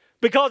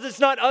 Because it's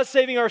not us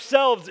saving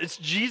ourselves, it's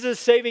Jesus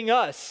saving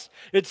us.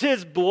 It's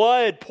His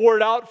blood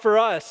poured out for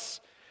us.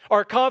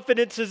 Our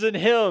confidence is in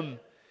Him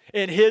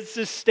and His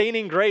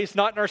sustaining grace,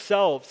 not in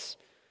ourselves.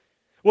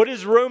 What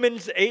does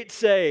Romans 8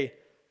 say?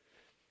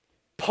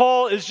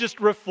 Paul is just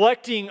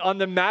reflecting on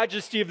the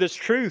majesty of this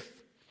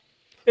truth.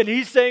 And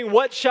he's saying,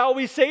 what shall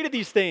we say to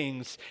these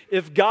things?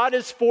 If God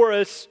is for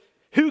us,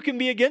 who can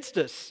be against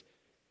us?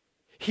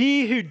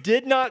 He who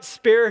did not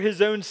spare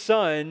His own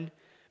Son,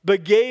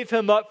 but gave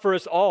Him up for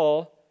us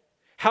all,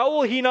 how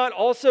will He not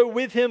also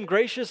with Him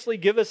graciously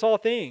give us all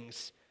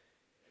things?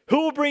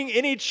 Who will bring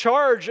any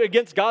charge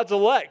against God's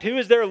elect? Who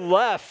is there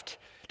left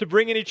to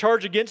bring any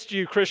charge against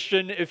you,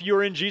 Christian, if you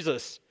are in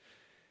Jesus?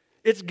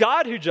 It's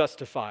God who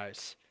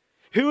justifies.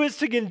 Who is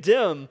to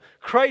condemn?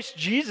 Christ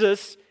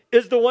Jesus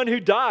is the one who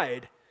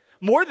died.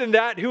 More than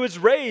that, who is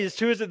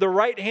raised, who is at the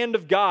right hand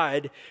of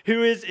God,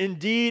 who is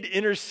indeed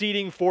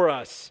interceding for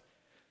us.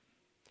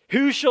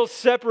 Who shall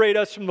separate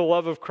us from the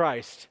love of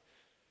Christ?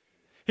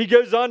 He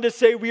goes on to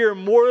say, we are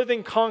more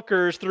than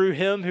conquerors through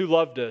Him who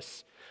loved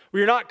us.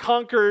 We are not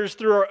conquerors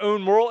through our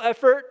own moral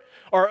effort,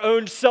 our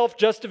own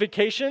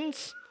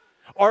self-justifications,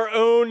 our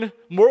own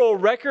moral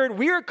record.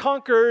 We are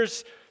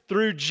conquerors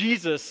through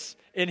Jesus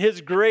and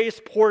His grace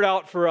poured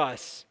out for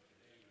us.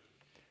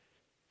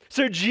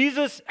 So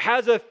Jesus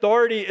has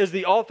authority as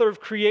the author of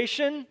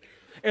creation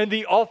and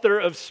the author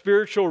of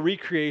spiritual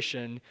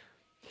recreation.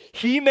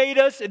 He made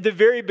us at the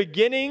very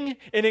beginning,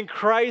 and in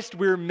Christ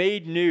we're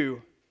made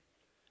new.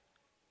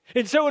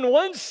 And so in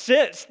one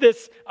sense,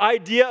 this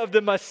idea of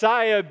the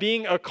Messiah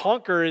being a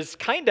conqueror is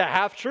kind of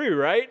half true,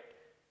 right?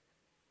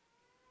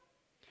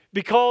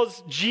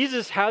 Because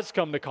Jesus has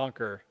come to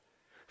conquer.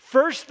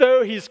 First,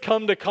 though, He's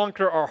come to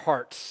conquer our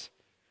hearts.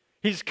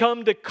 He's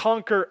come to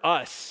conquer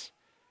us.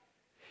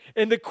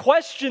 And the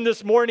question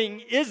this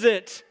morning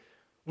isn't,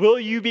 will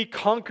you be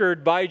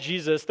conquered by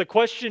Jesus? The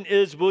question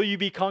is, will you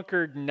be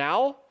conquered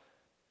now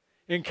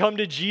and come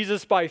to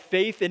Jesus by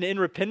faith and in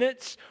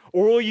repentance?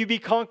 Or will you be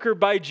conquered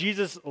by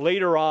Jesus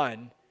later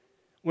on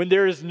when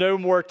there is no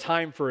more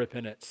time for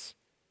repentance?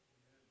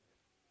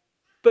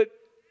 But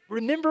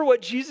remember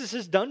what Jesus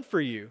has done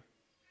for you.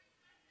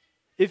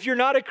 If you're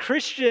not a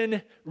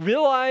Christian,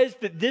 realize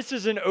that this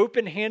is an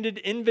open-handed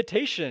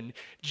invitation.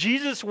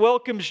 Jesus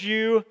welcomes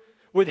you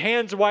with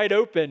hands wide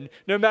open,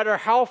 no matter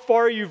how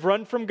far you've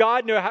run from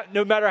God,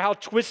 no matter how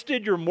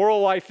twisted your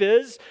moral life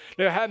is,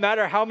 no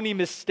matter how many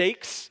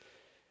mistakes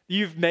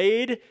you've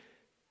made.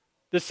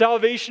 The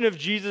salvation of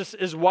Jesus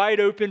is wide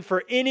open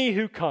for any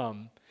who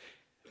come.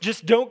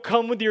 Just don't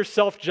come with your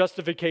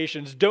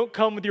self-justifications. Don't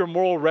come with your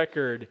moral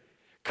record.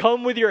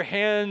 Come with your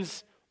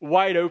hands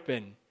wide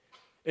open,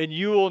 and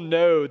you will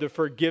know the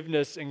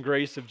forgiveness and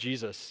grace of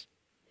Jesus.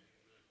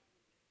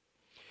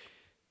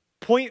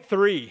 Point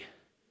 3,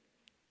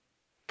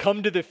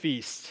 come to the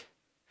feast.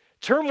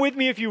 Turn with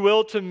me, if you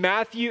will, to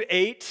Matthew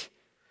 8,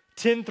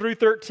 10 through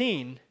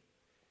 13.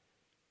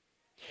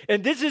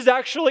 And this is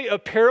actually a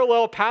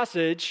parallel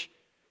passage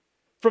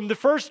from the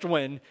first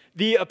one.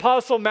 The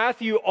Apostle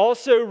Matthew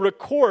also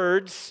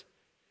records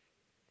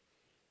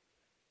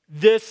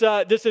this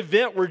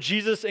event where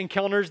Jesus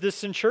encounters this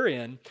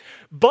centurion.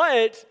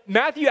 But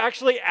Matthew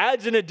actually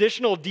adds an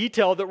additional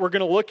detail that we're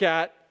going to look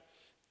at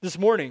this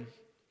morning.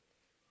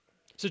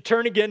 So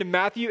turn again to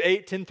Matthew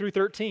 8, 10 through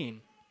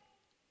 13.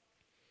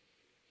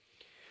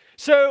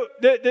 So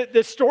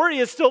the story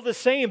is still the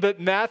same, but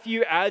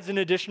Matthew adds an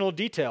additional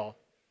detail.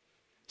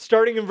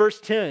 Starting in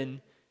verse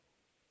 10,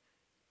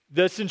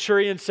 the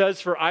centurion says,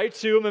 "For I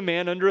too am a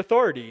man under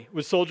authority,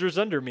 with soldiers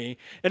under me.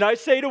 And I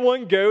say to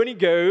one, go, and he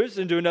goes,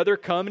 and to another,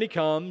 come, and he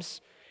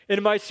comes. And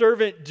to my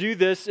servant, do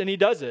this, and he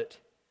does it."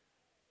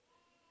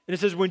 And it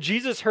says, when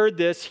Jesus heard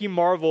this, he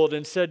marveled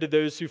and said to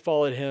those who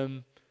followed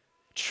him,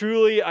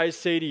 "Truly I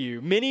say to you,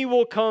 many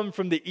will come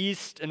from the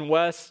east and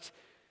west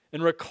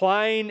and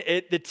recline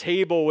at the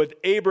table with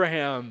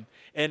Abraham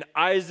and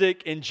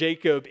Isaac and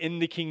Jacob in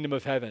the kingdom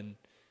of heaven,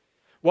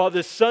 while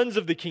the sons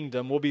of the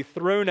kingdom will be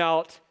thrown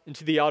out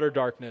into the outer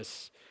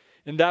darkness.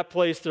 In that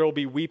place there will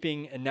be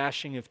weeping and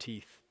gnashing of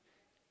teeth."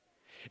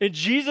 And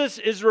Jesus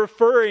is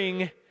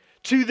referring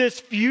to this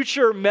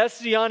future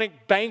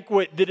messianic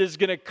banquet that is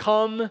going to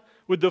come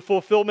with the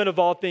fulfillment of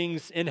all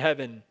things in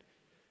heaven.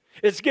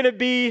 It's going to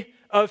be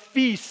a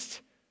feast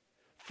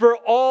for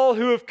all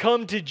who have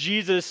come to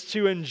Jesus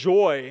to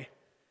enjoy.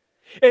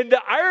 And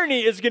the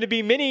irony is going to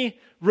be many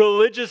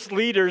religious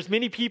leaders,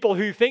 many people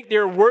who think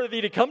they're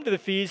worthy to come to the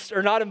feast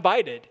are not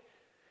invited.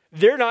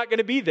 They're not going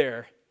to be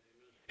there.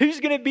 Who's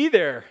going to be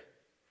there?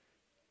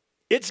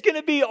 It's going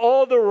to be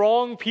all the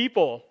wrong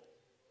people.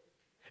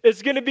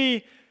 It's going to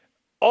be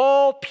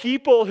all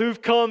people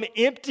who've come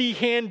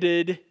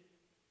empty-handed,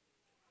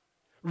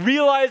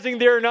 realizing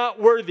they're not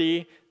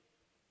worthy,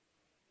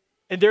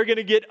 and they're going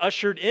to get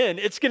ushered in.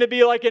 It's going to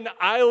be like an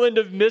island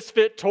of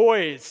misfit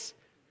toys.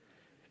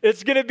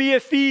 It's going to be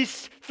a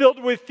feast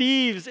filled with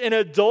thieves and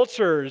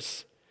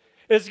adulterers.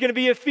 It's going to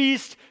be a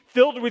feast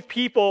filled with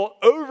people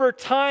over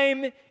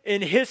time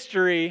in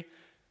history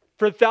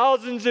for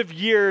thousands of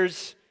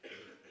years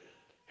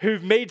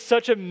who've made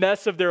such a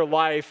mess of their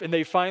life, and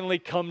they finally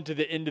come to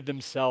the end of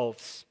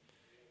themselves.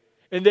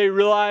 And they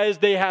realize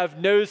they have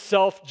no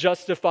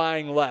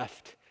self-justifying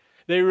left.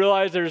 They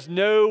realize there's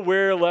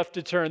nowhere left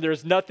to turn.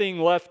 There's nothing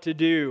left to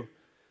do.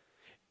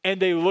 And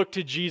they look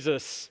to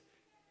Jesus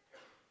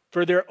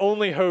for their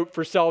only hope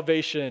for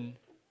salvation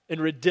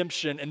and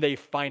redemption, and they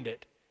find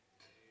it.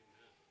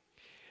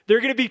 There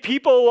are going to be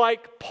people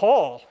like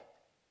Paul,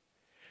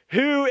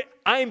 who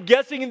I'm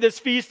guessing in this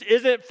feast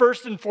isn't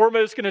first and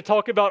foremost going to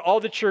talk about all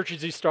the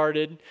churches he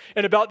started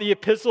and about the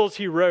epistles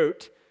he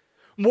wrote.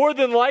 More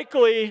than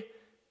likely,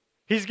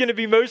 he's going to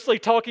be mostly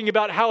talking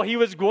about how he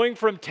was going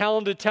from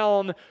town to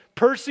town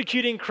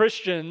persecuting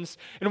Christians.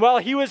 And while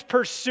he was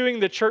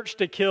pursuing the church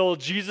to kill,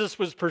 Jesus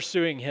was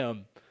pursuing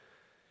him.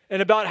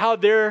 And about how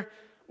there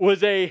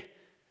was a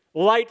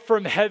light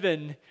from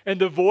heaven and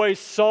the voice,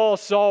 "Saul,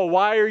 Saul,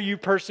 why are you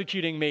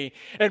persecuting me?"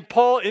 And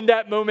Paul in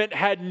that moment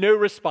had no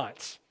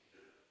response.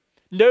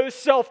 No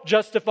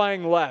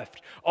self-justifying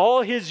left.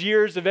 All his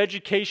years of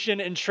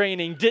education and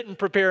training didn't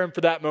prepare him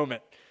for that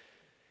moment.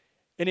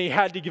 And he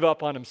had to give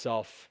up on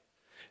himself.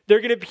 There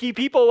are going to be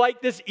people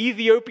like this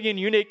Ethiopian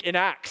eunuch in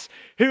Acts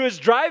who is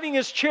driving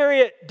his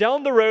chariot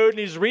down the road and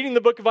he's reading the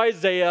book of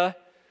Isaiah,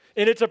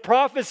 and it's a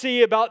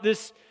prophecy about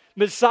this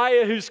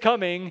Messiah who's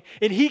coming,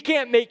 and he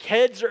can't make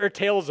heads or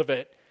tails of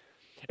it.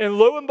 And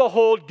lo and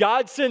behold,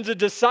 God sends a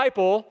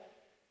disciple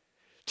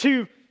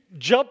to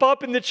jump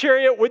up in the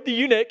chariot with the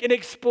eunuch and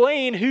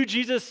explain who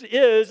Jesus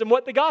is and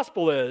what the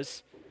gospel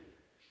is.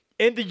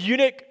 And the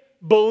eunuch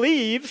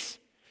believes,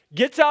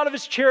 gets out of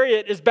his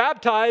chariot, is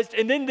baptized,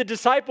 and then the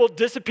disciple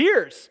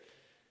disappears.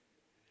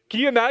 Can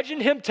you imagine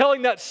him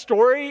telling that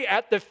story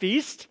at the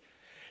feast?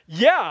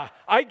 Yeah,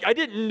 I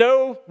didn't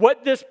know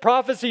what this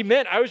prophecy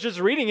meant. I was just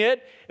reading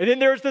it, and then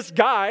there's this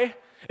guy,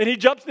 and he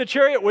jumps in the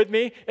chariot with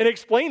me and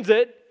explains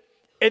it,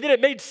 and then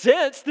it made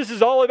sense. This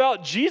is all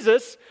about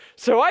Jesus.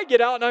 So I get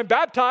out and I'm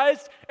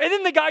baptized, and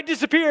then the guy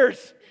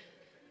disappears.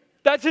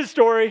 That's his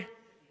story.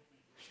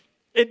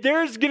 And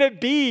there's going to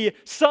be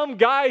some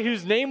guy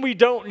whose name we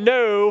don't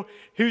know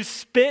who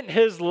spent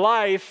his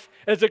life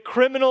as a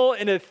criminal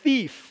and a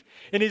thief.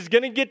 And he's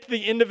going to get to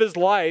the end of his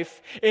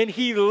life, and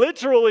he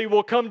literally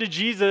will come to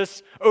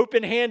Jesus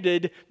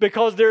open-handed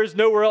because there is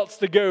nowhere else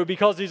to go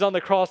because he's on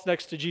the cross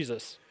next to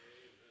Jesus.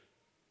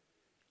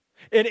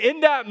 And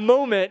in that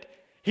moment,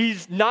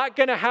 he's not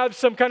going to have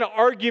some kind of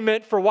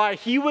argument for why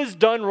he was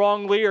done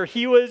wrongly or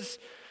he was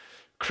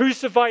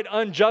crucified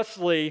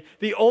unjustly.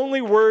 The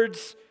only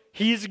words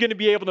he's going to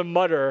be able to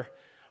mutter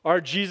are,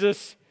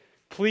 "Jesus,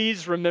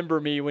 please remember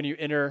me when you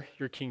enter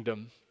your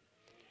kingdom."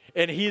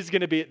 And he's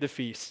going to be at the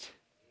feast.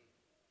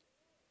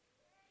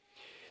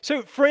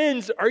 So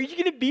friends, are you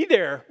going to be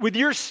there with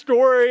your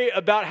story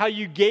about how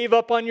you gave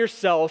up on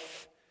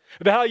yourself,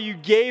 about how you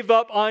gave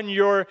up on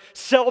your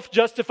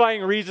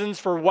self-justifying reasons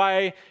for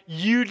why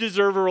you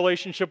deserve a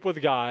relationship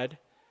with God?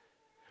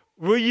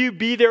 Will you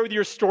be there with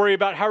your story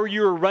about how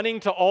you were running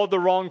to all the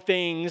wrong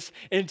things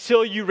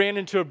until you ran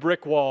into a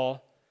brick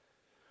wall?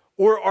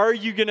 Or are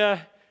you going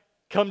to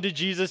come to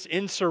Jesus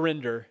in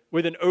surrender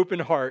with an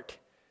open heart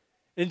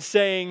and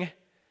saying,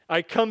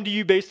 "I come to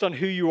you based on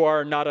who you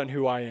are, not on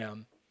who I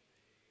am"?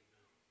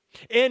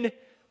 And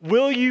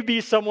will you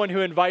be someone who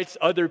invites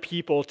other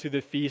people to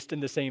the feast in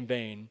the same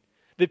vein?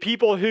 the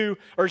people who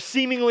are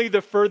seemingly the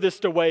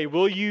furthest away?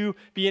 Will you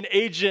be an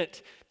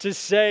agent to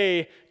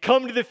say,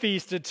 come to the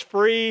feast, it's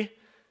free.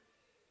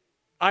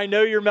 I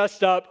know you're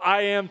messed up.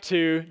 I am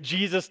too.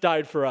 Jesus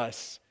died for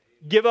us.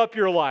 Give up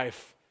your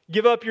life.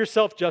 Give up your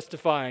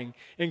self-justifying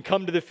and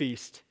come to the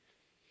feast.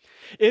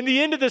 In the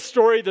end of the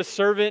story, the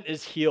servant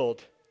is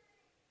healed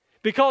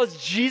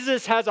because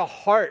Jesus has a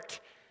heart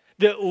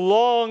that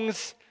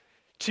longs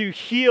to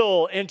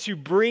heal and to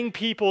bring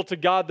people to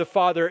God the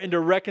Father and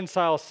to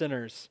reconcile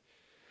sinners.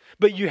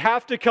 But you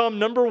have to come,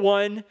 number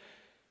one,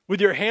 with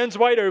your hands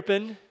wide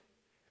open,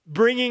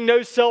 bringing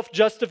no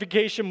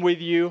self-justification with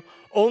you,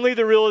 only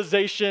the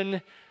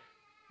realization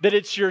that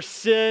it's your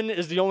sin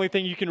is the only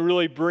thing you can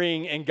really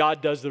bring, and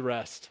God does the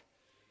rest.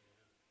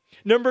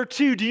 Number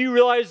two, do you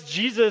realize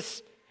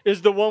Jesus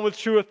is the one with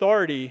true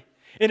authority?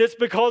 And it's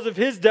because of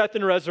his death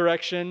and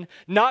resurrection,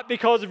 not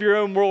because of your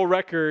own moral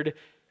record,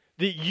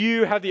 that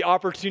you have the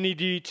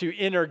opportunity to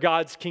enter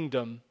God's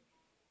kingdom.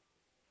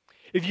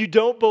 If you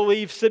don't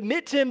believe,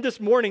 submit to him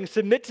this morning,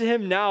 submit to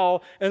him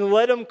now, and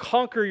let him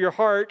conquer your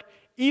heart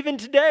even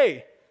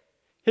today.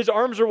 His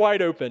arms are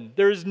wide open.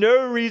 There is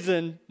no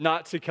reason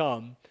not to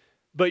come,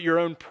 but your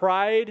own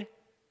pride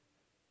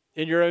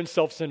and your own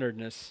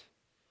self-centeredness.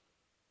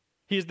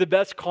 He's the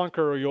best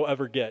conqueror you'll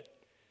ever get.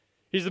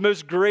 He's the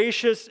most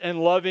gracious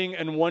and loving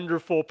and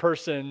wonderful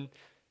person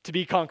to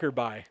be conquered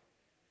by.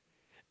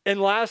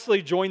 And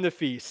lastly, join the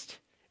feast.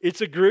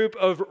 It's a group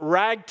of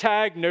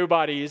ragtag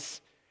nobodies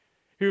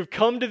who've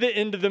come to the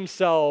end of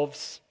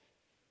themselves,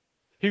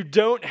 who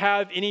don't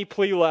have any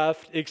plea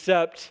left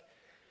except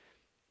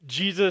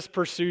Jesus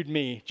pursued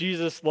me.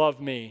 Jesus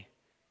loved me.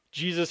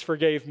 Jesus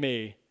forgave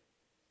me.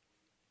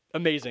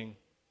 Amazing.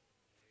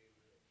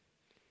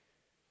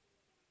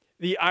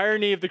 The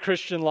irony of the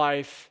Christian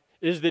life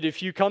is that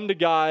if you come to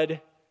God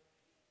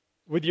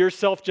with your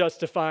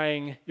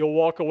self-justifying, you'll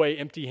walk away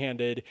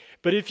empty-handed.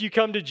 But if you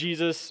come to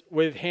Jesus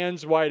with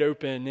hands wide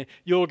open,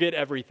 you'll get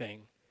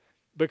everything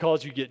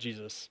because you get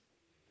Jesus.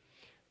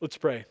 Let's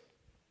pray.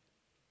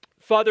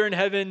 Father in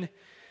heaven,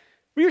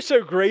 we are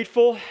so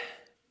grateful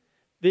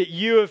that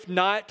you have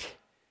not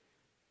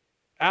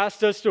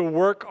asked us to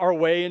work our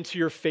way into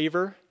your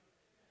favor.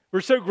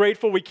 We're so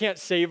grateful we can't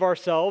save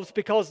ourselves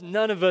because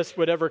none of us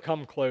would ever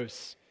come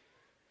close.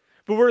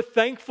 But we're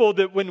thankful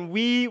that when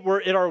we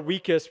were at our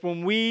weakest,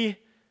 when we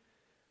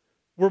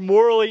were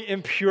morally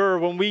impure,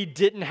 when we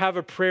didn't have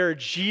a prayer,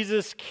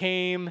 Jesus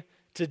came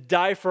to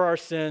die for our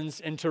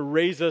sins and to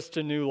raise us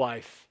to new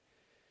life.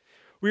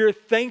 We are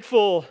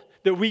thankful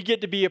that we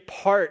get to be a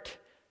part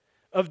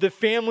of the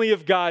family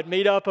of God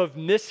made up of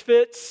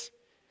misfits,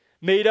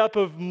 made up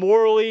of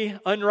morally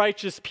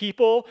unrighteous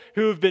people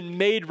who have been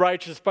made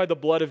righteous by the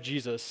blood of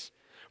Jesus.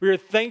 We are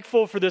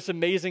thankful for this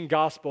amazing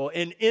gospel.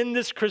 And in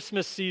this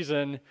Christmas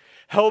season,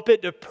 help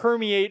it to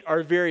permeate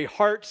our very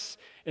hearts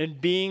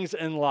and beings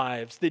and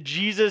lives. That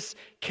Jesus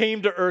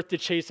came to earth to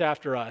chase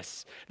after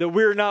us. That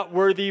we're not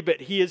worthy,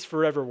 but he is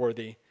forever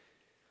worthy.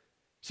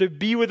 So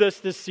be with us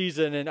this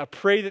season, and I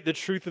pray that the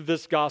truth of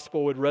this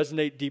gospel would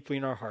resonate deeply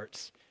in our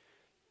hearts.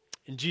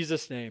 In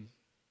Jesus' name,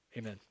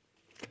 amen.